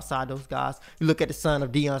options outside those guys. You look at the son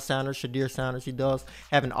of Deion Sanders, Shadir Sanders. He does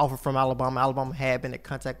have an offer from Alabama. Alabama had been in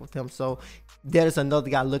contact with him, so that is another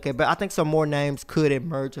guy to look at. But I think some more names could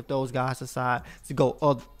emerge if those guys decide to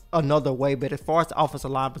go another way. But as far as the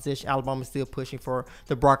offensive line position, Alabama is still pushing for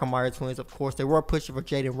the Brockemeyer twins. Of course, they were pushing for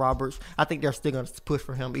Jaden Roberts. I think they're still going to push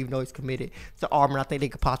for him, even though he's committed to Auburn. I think they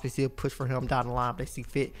could possibly still push for him down the line if they see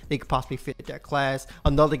fit. They could possibly fit their class.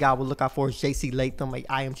 Another guy we'll look out for is J.C. Latham, a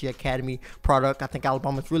IMG Academy product. I think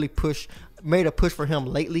Alabama's really made a push for him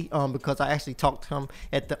lately, because I actually talked to him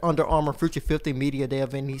at the Under Armour Future 50 Media Day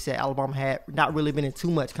event. He said Alabama had not really been in too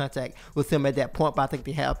much contact with him at that point, but I think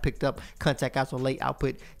they have picked up contact as of late. I'll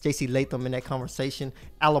put J.C. Latham in that conversation.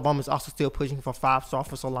 Alabama is also still pushing for five-star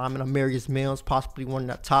offensive lineman Amarius Mills, possibly one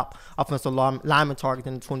of the top offensive lineman targets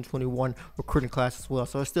in the 2021 recruiting class as well.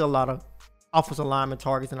 So there's still a lot of offensive lineman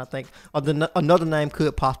targets, and I think another name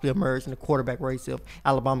could possibly emerge in the quarterback race if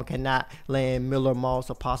Alabama cannot land Miller Moss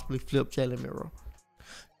or possibly flip Jalen Milroe.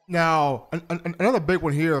 Now, another big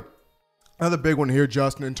one here,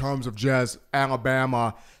 Justin, in terms of just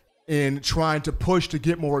Alabama in trying to push to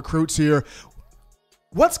get more recruits here.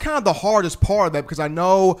 What's kind of the hardest part of that? Because I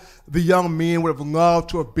know the young men would have loved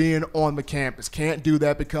to have been on the campus. Can't do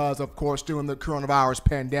that because, of course, during the coronavirus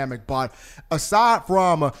pandemic. But aside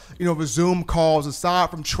from, the Zoom calls, aside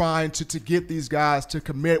from trying to get these guys to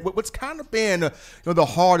commit, what's kind of been, the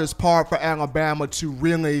hardest part for Alabama to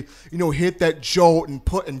really, hit that jolt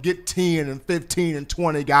and get 10 and 15 and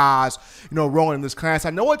 20 guys, rolling in this class. I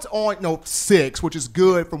know it's on, 6, which is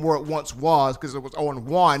good from where it once was because it was on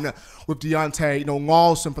 1 with Deontay,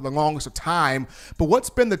 Lawson for the longest of time. But what's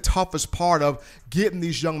been the toughest part of getting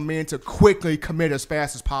these young men to quickly commit as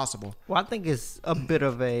fast as possible? Well, I think it's a bit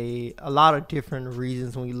of a lot of different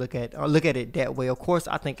reasons when you look at it that way. Of course,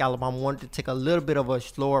 I think Alabama wanted to take a little bit of a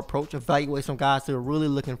slower approach, evaluate some guys that are really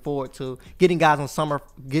looking forward to getting guys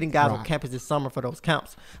on campus this summer for those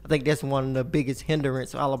camps. I think that's one of the biggest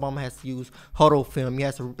hindrances. So Alabama has to use huddle film. You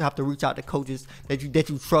have to reach out to coaches that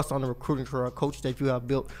you trust on the recruiting trail, coaches that you have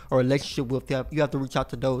built a relationship with. You have to reach out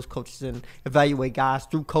to those coaches and evaluate guys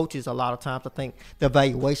through coaches. A lot of times, I think the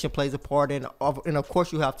evaluation plays a part, and of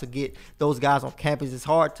course, you have to get those guys on campus. It's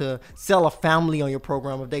hard to sell a family on your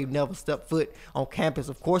program if they've never stepped foot on campus.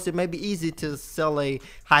 Of course, it may be easy to sell a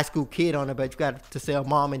high school kid on it, but you got to sell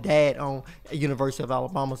mom and dad on University of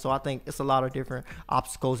Alabama. So I think it's a lot of different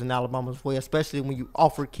obstacles in Alabama's way, especially when you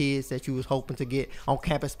offer kids that you was hoping to get on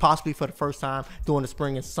campus possibly for the first time during the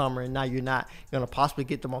spring and summer, and now you're not going to possibly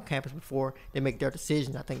get them on campus before they make their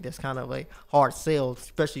decision. I think that's kind of a hard sell,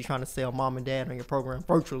 especially trying to sell mom and dad on your program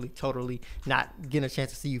virtually, totally not getting a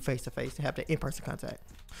chance to see you face to face and have the in-person contact.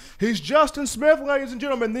 He's Justin Smith, ladies and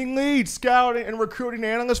gentlemen, the lead scouting and recruiting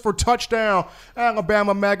analyst for Touchdown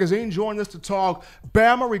Alabama Magazine. Join us to talk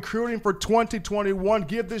Bama recruiting for 2021.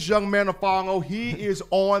 Give this young man a follow. He is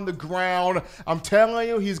on the ground. I'm telling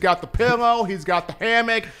you, he's got the pillow, he's got the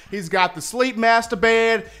hammock, he's got the sleep master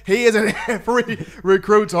bed. He is in every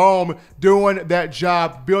recruit's home doing that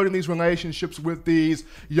job, building these relationships with these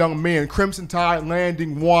young men. Crimson Tide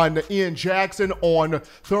landing one, Ian Jackson, on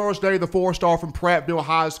Thursday, the 4-star from Prattville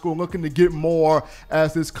High School, looking to get more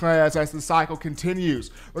as the cycle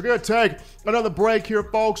continues. We're going to take another break here,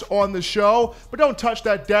 folks, on the show, but don't touch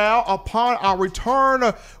that dial. Upon our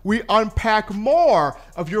return, we unpack more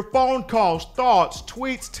of your phone calls, thoughts,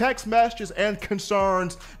 tweets, text messages, and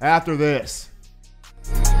concerns after this.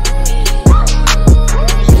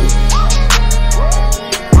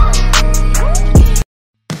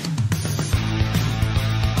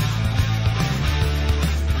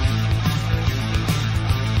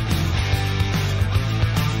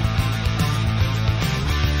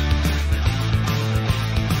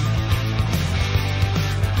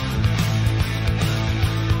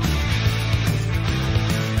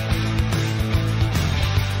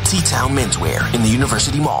 Uptown Menswear in the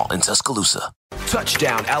University Mall in Tuscaloosa.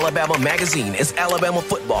 Touchdown Alabama Magazine is Alabama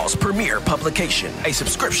football's premier publication. A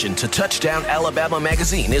subscription to Touchdown Alabama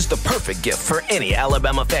Magazine is the perfect gift for any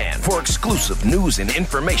Alabama fan. For exclusive news and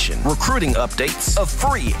information, recruiting updates, a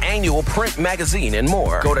free annual print magazine, and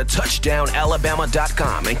more, go to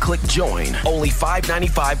touchdownalabama.com and click join. Only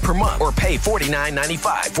 $5.95 per month or pay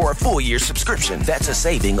 $49.95 for a full year subscription. That's a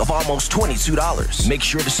saving of almost $22. Make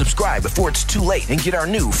sure to subscribe before it's too late and get our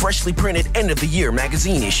new freshly printed end of the year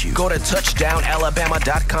magazine issue. Go to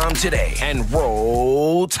touchdownalabama.com today and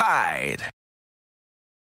roll Tide.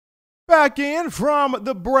 Back in from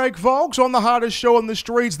the break, folks, on the hottest show in the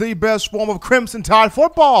streets, the best form of Crimson Tide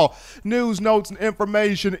football. News, notes, and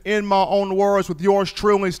information in my own words with yours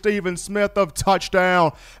truly, Stephen Smith of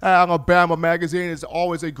Touchdown Alabama Magazine. It's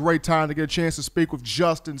always a great time to get a chance to speak with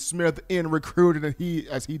Justin Smith in recruiting, and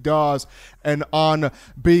he does an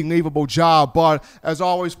unbelievable job. But as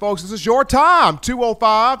always, folks, this is your time.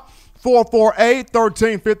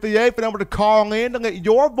 205-448-1358 for them to call in and let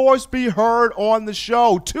your voice be heard on the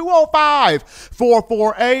show.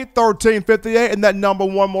 205-448-1358, and that number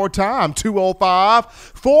one more time,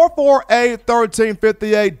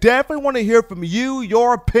 205-448-1358. Definitely want to hear from you,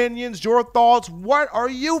 your opinions, your thoughts. What are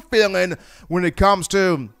you feeling when it comes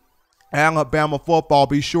to Alabama football?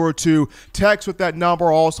 Be sure to text with that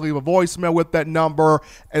number, also leave a voicemail with that number,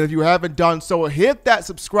 and if you haven't done so, hit that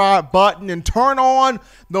subscribe button and turn on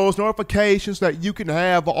those notifications so that you can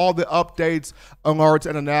have all the updates, alerts,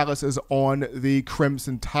 and analysis on the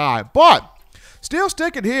Crimson Tide. But still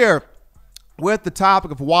sticking here with the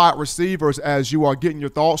topic of wide receivers as you are getting your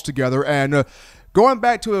thoughts together, and going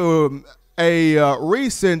back to a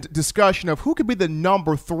recent discussion of who could be the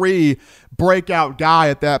number 3 breakout guy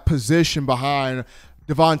at that position behind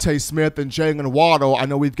Devontae Smith and Jalen Waddle. I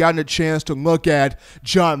know we've gotten a chance to look at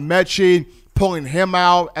John Mechie, pulling him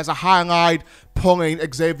out as a highlight, pulling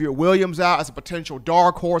Xavier Williams out as a potential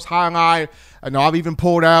dark horse highlight. I know I've even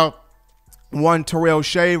pulled out one Terrell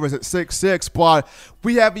Shavers at 6'6", but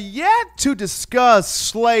we have yet to discuss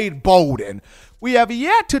Slade Bolden. We have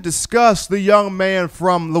yet to discuss the young man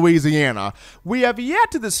from Louisiana. We have yet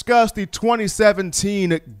to discuss the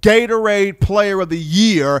 2017 Gatorade Player of the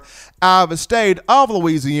Year out of the state of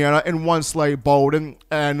Louisiana in one Slade Bolden,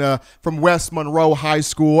 and from West Monroe High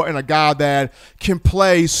School, and a guy that can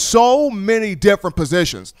play so many different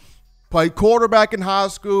positions. Played quarterback in high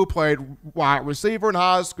school, played wide receiver in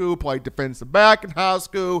high school, played defensive back in high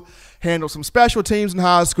school, handled some special teams in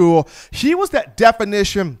high school. He was that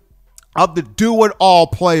definition of the do-it-all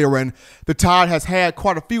player, and the Tide has had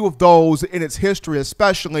quite a few of those in its history,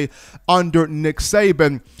 especially under Nick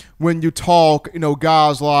Saban. When you talk,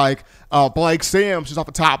 guys like Blake Sims, just off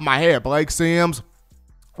the top of my head, Blake Sims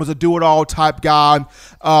was a do-it-all type guy.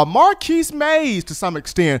 Marquise Mays, to some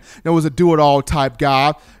extent, was a do-it-all type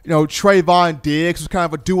guy. Trayvon Diggs was kind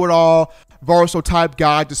of a do-it-all versatile type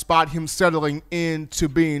guy, despite him settling into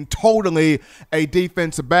being totally a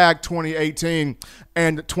defensive back 2018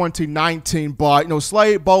 and 2019. But,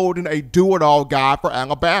 Slade Bolden, a do-it-all guy for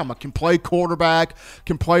Alabama, can play quarterback,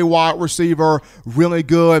 can play wide receiver, really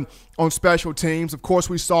good on special teams. Of course,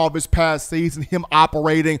 we saw this past season him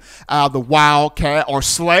operating the Wildcat or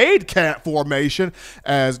Slade Cat formation,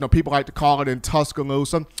 as people like to call it in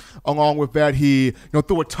Tuscaloosa. Along with that, he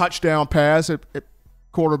threw a touchdown pass at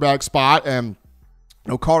quarterback spot, and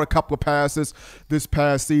caught a couple of passes this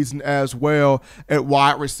past season as well at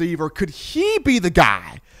wide receiver. Could he be the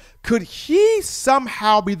guy? Could he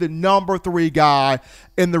somehow be the number 3 guy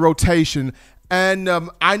in the rotation? And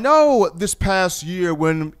I know this past year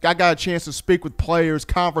when I got a chance to speak with players,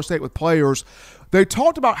 conversate with players, they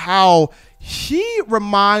talked about how he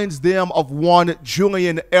reminds them of one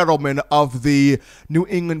Julian Edelman of the New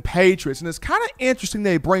England Patriots. And it's kind of interesting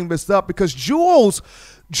they bring this up because Jules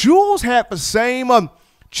had the same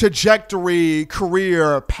trajectory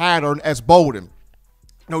career pattern as Bolden.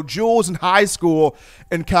 Jules in high school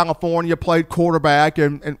in California played quarterback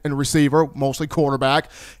and receiver, mostly quarterback.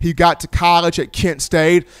 He got to college at Kent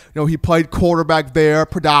State. He played quarterback there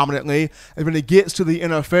predominantly. And when he gets to the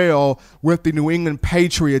NFL with the New England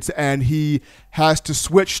Patriots, and he has to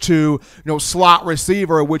switch to, slot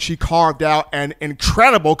receiver, which he carved out an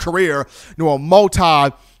incredible career, a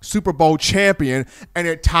multi-Super Bowl champion. And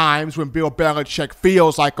at times when Bill Belichick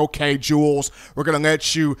feels like, okay, Jules, we're going to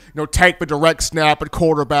let you, take the direct snap at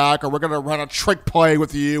quarterback, or we're going to run a trick play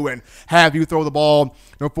with you and have you throw the ball,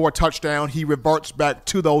 for a touchdown, he reverts back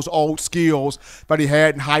to those old skills that he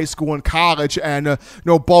had in high school and college. And,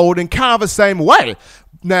 Bolden kind of the same way.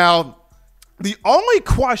 Now, the only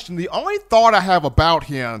thought I have about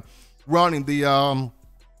him running the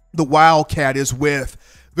Wildcat is with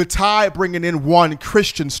The Tide bringing in one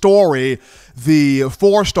Christian Story, the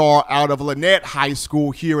 4-star out of Lynette High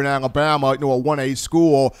School here in Alabama, a 1A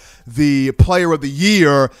school, the player of the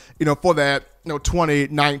year, for that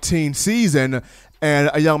 2019 season, and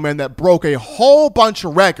a young man that broke a whole bunch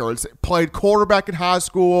of records. Played quarterback in high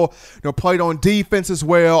school, played on defense as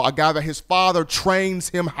well. A guy that his father trains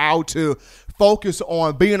him how to focus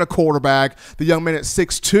on being a quarterback. The young man at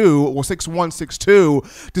 6'2", or 6'1",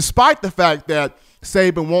 6'2", despite the fact that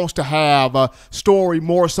Saban wants to have a Story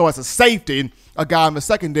more so as a safety, a guy in the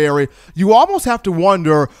secondary, you almost have to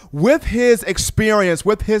wonder, with his experience,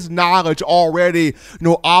 with his knowledge already,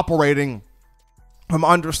 operating from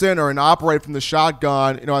under center and operating from the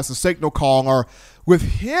shotgun, as a signal caller, with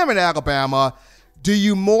him in Alabama, do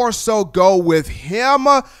you more so go with him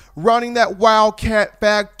running that Wildcat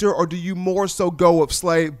factor, or do you more so go with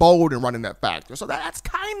Slade Bolden running that factor? So that's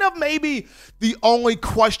kind of maybe the only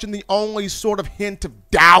question, the only sort of hint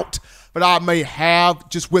of doubt that I may have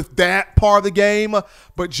just with that part of the game.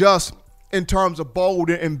 But just in terms of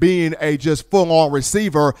Bolden and being a just full-on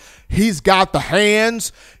receiver, he's got the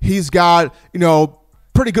hands, he's got,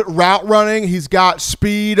 pretty good route running. He's got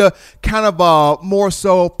speed, kind of a more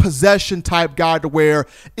so possession type guy to where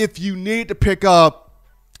if you need to pick up,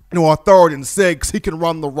 a 3rd and 6, he can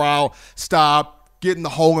run the route, stop, get in the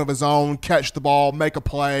hole of his own, catch the ball, make a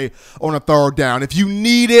play on a 3rd down. If you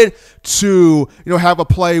needed to, have a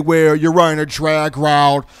play where you're running a drag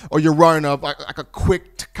route, or you're running like a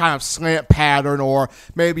quick kind of slant pattern, or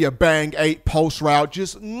maybe a bang 8 post route,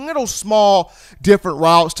 just little small different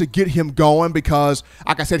routes to get him going, because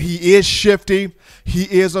like I said, he is shifty, he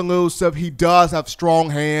is elusive, he does have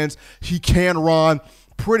strong hands, he can run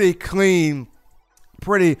pretty clean,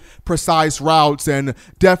 pretty precise routes, and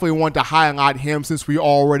definitely want to highlight him since we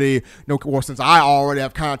already, since I already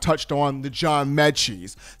have kind of touched on the John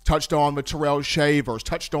Mechie's, touched on the Terrell Shavers,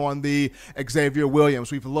 touched on the Xavier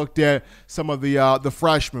Williams. We've looked at some of the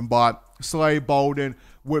freshmen, but Slade Bolden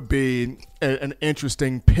would be an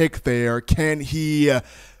interesting pick there. Can he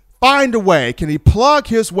find a way? Can he plug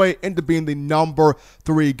his way into being the number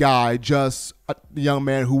 3 guy? Just a young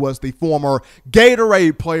man who was the former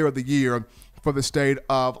Gatorade Player of the Year for the state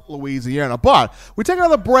of Louisiana. But we take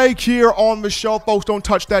another break here on the show. Folks, don't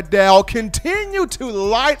touch that dial. Continue to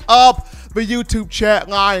light up the YouTube chat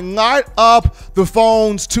line. Light up the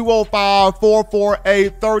phones,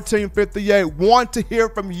 205-448-1358. Want to hear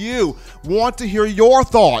from you. Want to hear your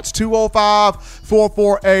thoughts,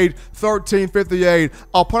 205-448-1358.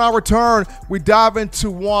 Upon our return, we dive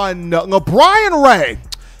into one LaBryan Ray.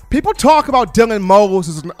 People talk about Dylan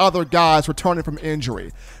Moses and other guys returning from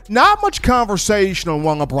injury. Not much conversation on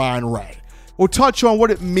one LaBryan Ray. We'll touch on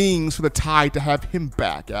what it means for the Tide to have him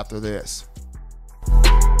back after this.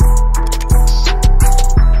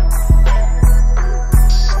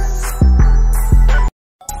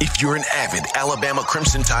 If you're an avid Alabama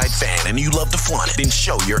Crimson Tide fan and you love to flaunt it, then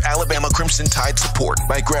show your Alabama Crimson Tide support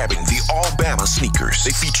by grabbing the All-Bama sneakers. They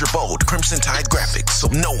feature bold Crimson Tide graphics, so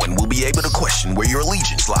no one will be able to question where your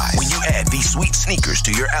allegiance lies. When you add these sweet sneakers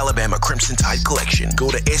to your Alabama Crimson Tide collection, go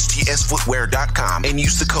to STSfootwear.com and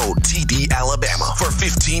use the code TDAlabama for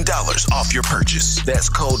 $15 off your purchase. That's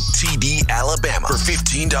code TDAlabama for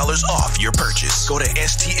 $15 off your purchase. Go to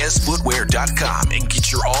STSfootwear.com and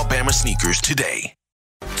get your All-Bama sneakers today.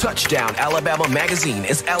 Touchdown Alabama Magazine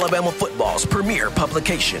is Alabama football's premier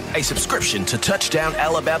publication. A subscription to Touchdown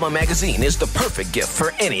Alabama Magazine is the perfect gift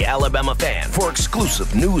for any Alabama fan. For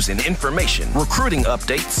exclusive news and information, recruiting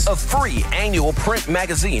updates, a free annual print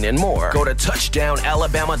magazine, and more, go to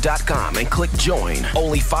touchdownalabama.com and click join.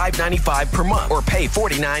 Only $5.95 per month, or pay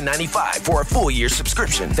 $49.95 for a full year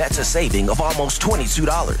subscription. That's a saving of almost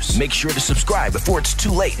 $22. Make sure to subscribe before it's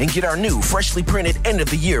too late and get our new freshly printed end of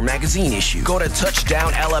the year magazine issue. Go to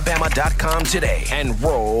touchdownalabama.com today and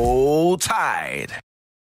roll Tide.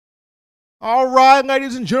 All right,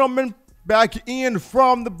 ladies and gentlemen, back in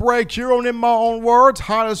from the break here on In My Own Words,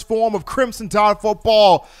 hottest form of Crimson Tide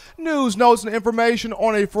football news, notes, and information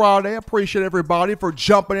on a Friday. I appreciate everybody for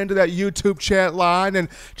jumping into that YouTube chat line and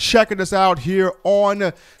checking us out here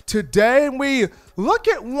on today. And we look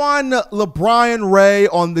at one LaBryan Ray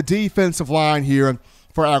on the defensive line here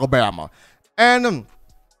for Alabama. And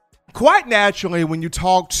quite naturally, when you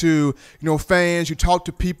talk to, fans, you talk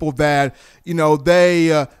to people that,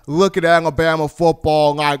 they look at Alabama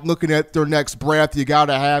football like looking at their next breath. You got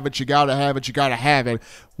to have it, you got to have it, you got to have it.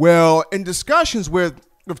 Well, in discussions with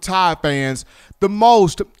Tide fans, the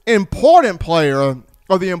most important player,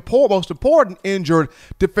 or the most important injured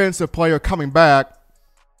defensive player coming back,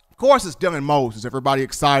 of course, it's Dylan Moses. Everybody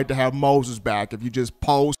excited to have Moses back. If you just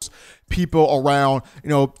post people around,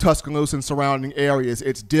 Tuscaloosa and surrounding areas,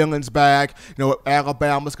 it's Dylan's back.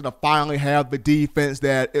 Alabama's going to finally have the defense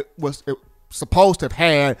that it was supposed to have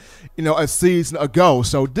had, a season ago.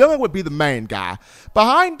 So Dylan would be the main guy.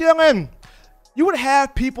 Behind Dylan, you would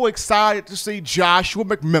have people excited to see Joshua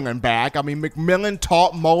McMillan back. I mean, McMillan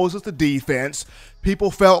taught Moses the defense.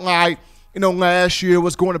 People felt like, last year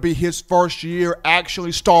was going to be his first year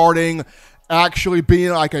actually starting, actually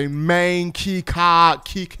being like a main key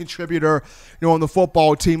contributor, on the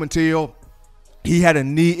football team until he had a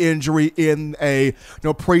knee injury in a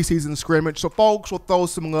preseason scrimmage. So folks will throw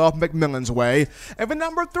some love McMillan's way. And for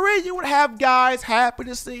number 3, you would have guys happy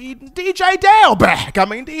to see DJ Dale back. I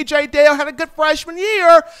mean, DJ Dale had a good freshman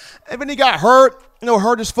year, and then he got hurt,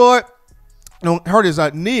 hurt his foot, hurt his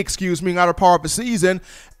knee, out of part of the season.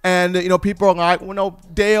 And, people are like,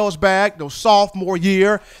 Dale's back, sophomore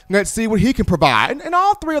year. Let's see what he can provide. And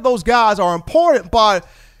all 3 of those guys are important, but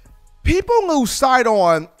people lose sight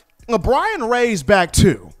on LeBron Ray's back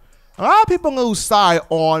too. A lot of people lose sight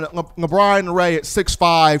on LeBron Ray at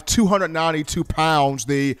 6'5", 292 pounds,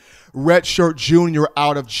 the redshirt junior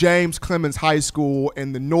out of James Clemens High School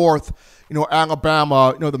in the North,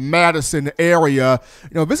 Alabama, the Madison area.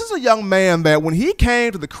 This is a young man that when he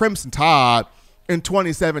came to the Crimson Tide in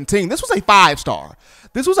 2017, this was a 5-star.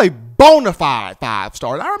 This was a bona fide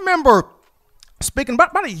 5-star. And I remember speaking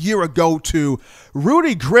about a year ago to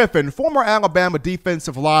Rudy Griffin, former Alabama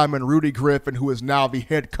defensive lineman Rudy Griffin, who is now the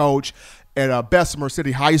head coach at Bessemer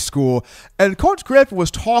City High School. And Coach Griffin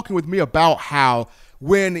was talking with me about how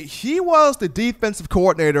when he was the defensive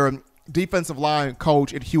coordinator, defensive line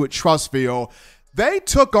coach at Hewitt Trustfield, they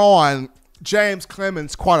took on James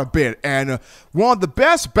Clemens quite a bit. And one of the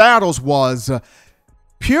best battles was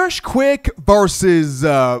Pierce Quick versus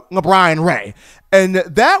LeBron Ray. And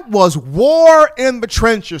that was war in the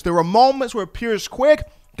trenches. There were moments where Pierce Quick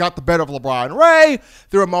got the better of LeBron Ray.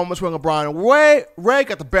 There were moments where LeBron Ray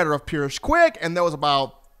got the better of Pierce Quick. And there was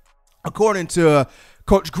about, according to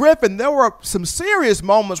Coach Griffin, there were some serious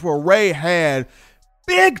moments where Ray had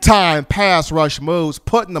big-time pass rush moves,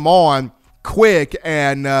 putting them on Quick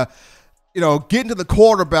and, getting to the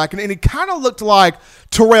quarterback. And it kind of looked like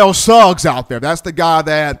Terrell Suggs out there. That's the guy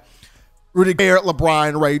that Rudy Garrett,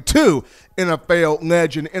 LeBron Ray, too. NFL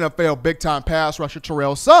legend, NFL big-time pass rusher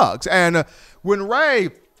Terrell Suggs. And when Ray,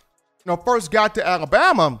 first got to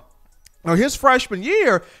Alabama, his freshman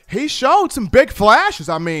year, he showed some big flashes.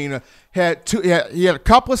 I mean, he had a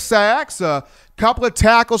couple of sacks, a couple of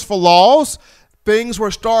tackles for loss. Things were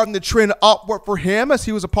starting to trend upward for him as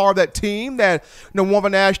he was a part of that team that won the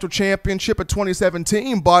national championship in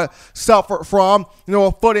 2017, but suffered from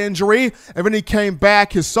a foot injury. And then he came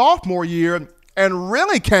back his sophomore year and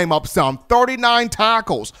really came up some. 39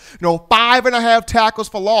 tackles, 5.5 tackles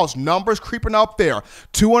for loss. Numbers creeping up there.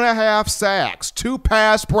 2.5 sacks, 2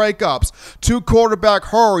 pass breakups, 2 quarterback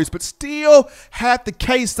hurries, but still had the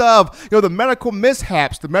case of, the medical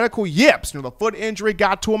mishaps, the medical yips. The foot injury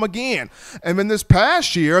got to him again. And then this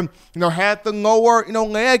past year, had the lower,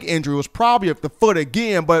 leg injury. It was probably the foot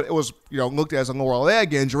again, but it was, looked at as a lower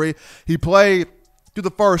leg injury. He played through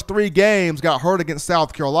the first 3 games, got hurt against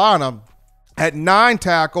South Carolina. Had 9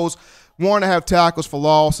 tackles, 1.5 tackles for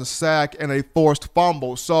loss, a sack, and a forced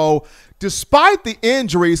fumble. So despite the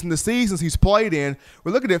injuries in the seasons he's played in,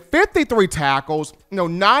 we're looking at 53 tackles,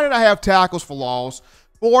 9.5 tackles for loss,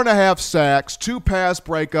 4.5 sacks, 2 pass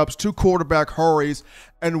breakups, 2 quarterback hurries,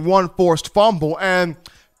 and 1 forced fumble. And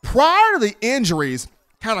prior to the injuries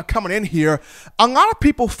kind of coming in here, a lot of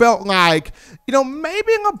people felt like,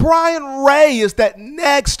 maybe LeBron Ray is that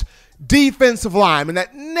next defensive lineman,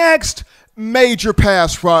 that next major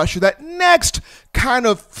pass rusher, that next kind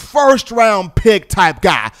of first-round pick type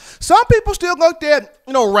guy. Some people still looked at,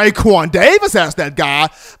 Raekwon Davis as that guy,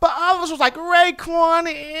 but others was like, Raekwon,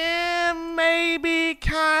 maybe,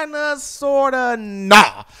 kind of, sort of,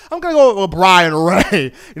 nah. I'm going to go with LeBron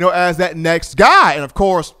Ray, as that next guy. And, of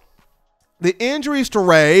course, the injuries to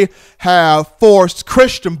Ray have forced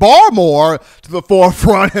Christian Barmore to the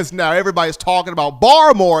forefront, as now everybody's talking about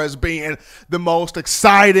Barmore as being the most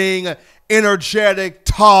exciting, energetic,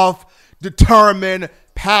 tough, determined,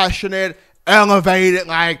 passionate, elevated,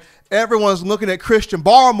 everyone's looking at Christian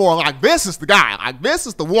Barmore like this is the guy, like this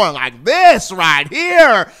is the one, like this right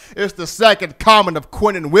here is the second coming of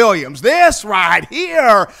Quentin Williams. This right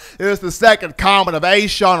here is the second coming of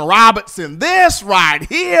A'Shawn Robinson. This right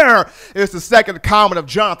here is the second coming of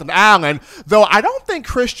Jonathan Allen. Though I don't think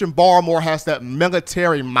Christian Barmore has that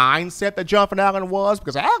military mindset that Jonathan Allen was,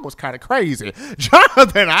 because Allen was kind of crazy.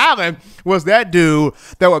 Jonathan Allen was that dude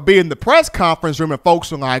that would be in the press conference room and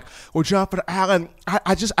folks were like, well, Jonathan Allen,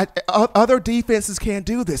 other defenses can't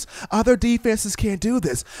do this. Other defenses can't do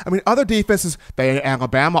this. I mean, other defenses, they ain't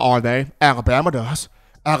Alabama, are they? Alabama does.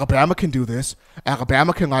 Alabama can do this.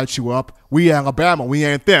 Alabama can light you up. We Alabama, we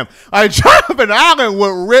ain't them. Like, Jonathan Allen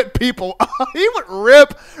would rip people. He would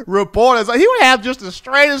rip reporters. He would have just the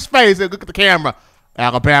straightest face and look at the camera.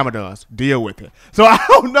 Alabama does. Deal with it. So I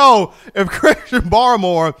don't know if Christian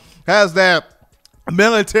Barmore has that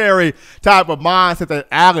military type of mindset that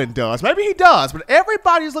Allen does. Maybe he does, but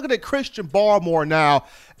everybody's looking at Christian Barmore now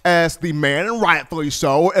as the man, and rightfully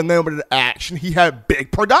so, and limited action. He had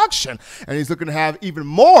big production, and he's looking to have even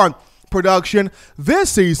more production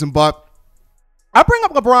this season. But I bring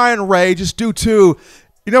up LaBryan Ray just due to,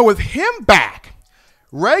 with him back,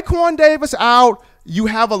 Raekwon Davis out, you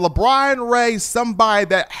have a LaBryan Ray, somebody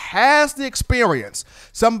that has the experience,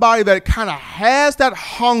 somebody that kind of has that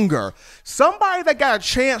hunger, somebody that got a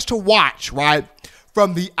chance to watch, right?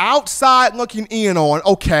 From the outside looking in on,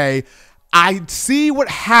 okay, I see what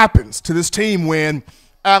happens to this team when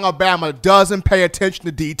Alabama doesn't pay attention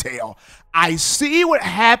to detail. I see what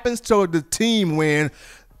happens to the team when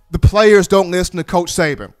the players don't listen to Coach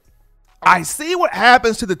Saban. I see what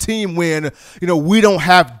happens to the team when, we don't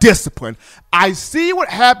have discipline. I see what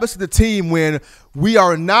happens to the team when we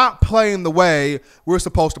are not playing the way we're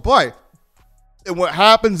supposed to play. And what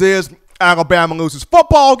happens is Alabama loses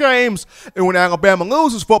football games, and when Alabama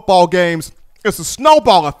loses football games, it's a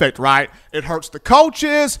snowball effect, right? It hurts the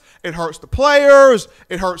coaches, it hurts the players,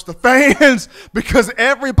 it hurts the fans, because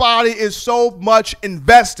everybody is so much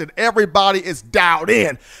invested. Everybody is dialed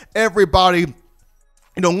in. Everybody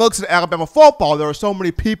looks at Alabama football. There are so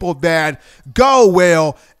many people that go,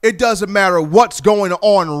 well, it doesn't matter what's going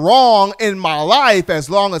on wrong in my life. As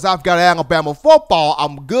long as I've got Alabama football,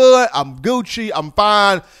 I'm good, I'm Gucci, I'm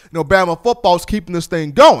fine. Alabama football's keeping this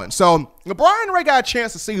thing going. So LaBryan Ray got a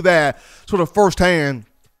chance to see that sort of firsthand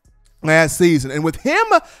last season. And with him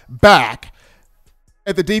back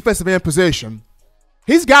at the defensive end position,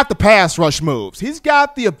 he's got the pass rush moves. He's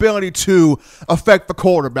got the ability to affect the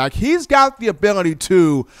quarterback. He's got the ability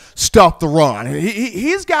to stuff the run.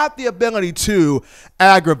 He's got the ability to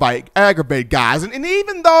aggravate guys. And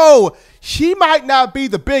even though he might not be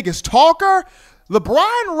the biggest talker,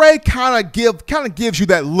 LaBryan Ray kind of gives you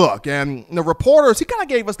that look. And the reporters, he kind of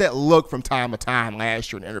gave us that look from time to time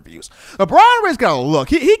last year in interviews. LaBryan Ray's got a look.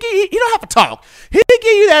 He don't have to talk. He give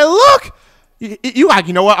you that look. You like,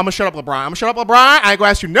 you know what? I'm going to shut up, LeBron. I'm going to shut up, LeBron. I ain't going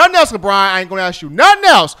to ask you nothing else, LeBron. I ain't going to ask you nothing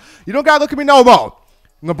else. You don't got to look at me no more.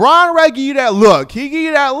 LaBryan Ray give you that look. He give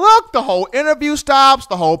you that look. The whole interview stops.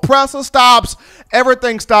 The whole presser stops.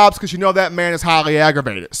 Everything stops because that man is highly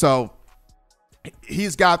aggravated. So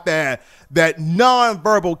he's got that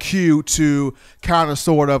nonverbal cue to kind of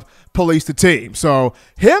sort of police the team. So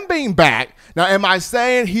him being back. Now, am I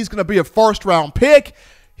saying he's going to be a first-round pick?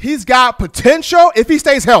 He's got potential if he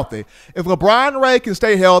stays healthy. If LaBryan Ray can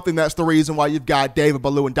stay healthy, and that's the reason why you've got David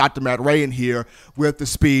Ballou and Dr. Matt Ray in here with the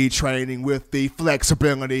speed training, with the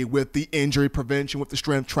flexibility, with the injury prevention, with the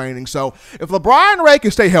strength training. So if LaBryan Ray can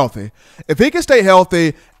stay healthy, if he can stay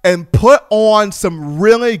healthy and put on some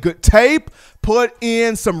really good tape, put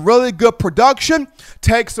in some really good production,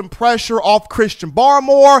 take some pressure off Christian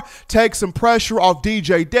Barmore, take some pressure off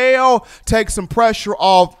DJ Dale, take some pressure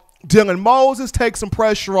off Dylan Moses, take some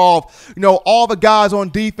pressure off, all the guys on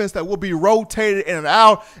defense that will be rotated in and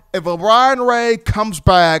out. If LaBryan Ray comes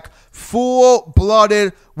back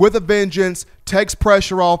full-blooded with a vengeance, takes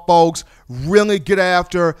pressure off folks, really get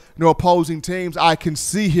after, opposing teams, I can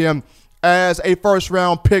see him as a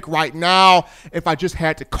first-round pick right now. If I just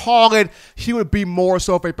had to call it, he would be more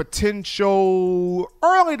so of a potential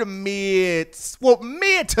early to mid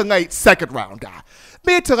to late second-round guy.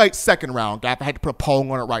 Mid to late second-round guy, if I had to put a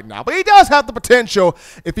poll on it right now. But he does have the potential,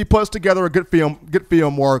 if he puts together a good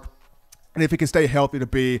film work, and if he can stay healthy, to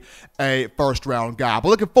be a first-round guy. But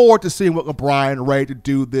looking forward to seeing what LaBryan Ray to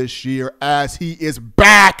do this year as he is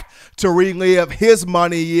back to relive his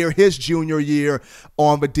money year, his junior year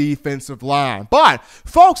on the defensive line. But,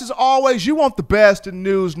 folks, as always, you want the best in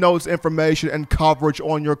news, notes, information, and coverage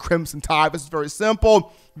on your Crimson Tide. This is very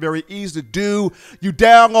simple, very easy to do. You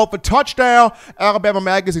download the Touchdown Alabama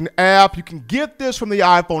Magazine app. You can get this from the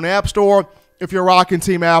iPhone App Store. if you're rocking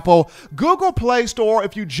Team Apple, Google Play Store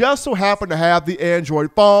if you just so happen to have the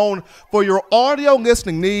Android phone. For your audio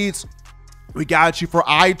listening needs, we got you for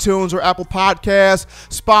iTunes or Apple Podcasts,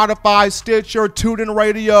 Spotify, Stitcher, TuneIn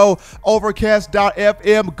Radio,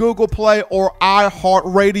 Overcast.fm, Google Play, or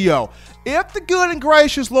iHeartRadio. If the good and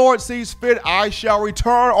gracious Lord sees fit, I shall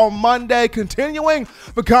return on Monday, continuing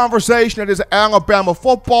the conversation that is Alabama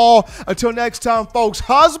football. Until next time, folks,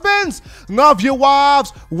 husbands, love your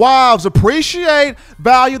wives. Wives, appreciate,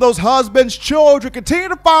 value those husbands. Children, continue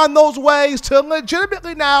to find those ways to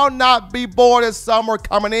legitimately now not be bored as summer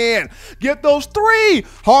coming in. Get those 3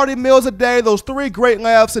 hearty meals a day, those 3 great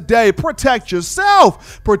laughs a day. Protect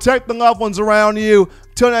yourself. Protect the loved ones around you.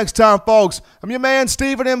 Till next time, folks, I'm your man,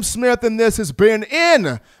 Stephen M. Smith, and this has been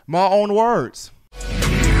In My Own Words.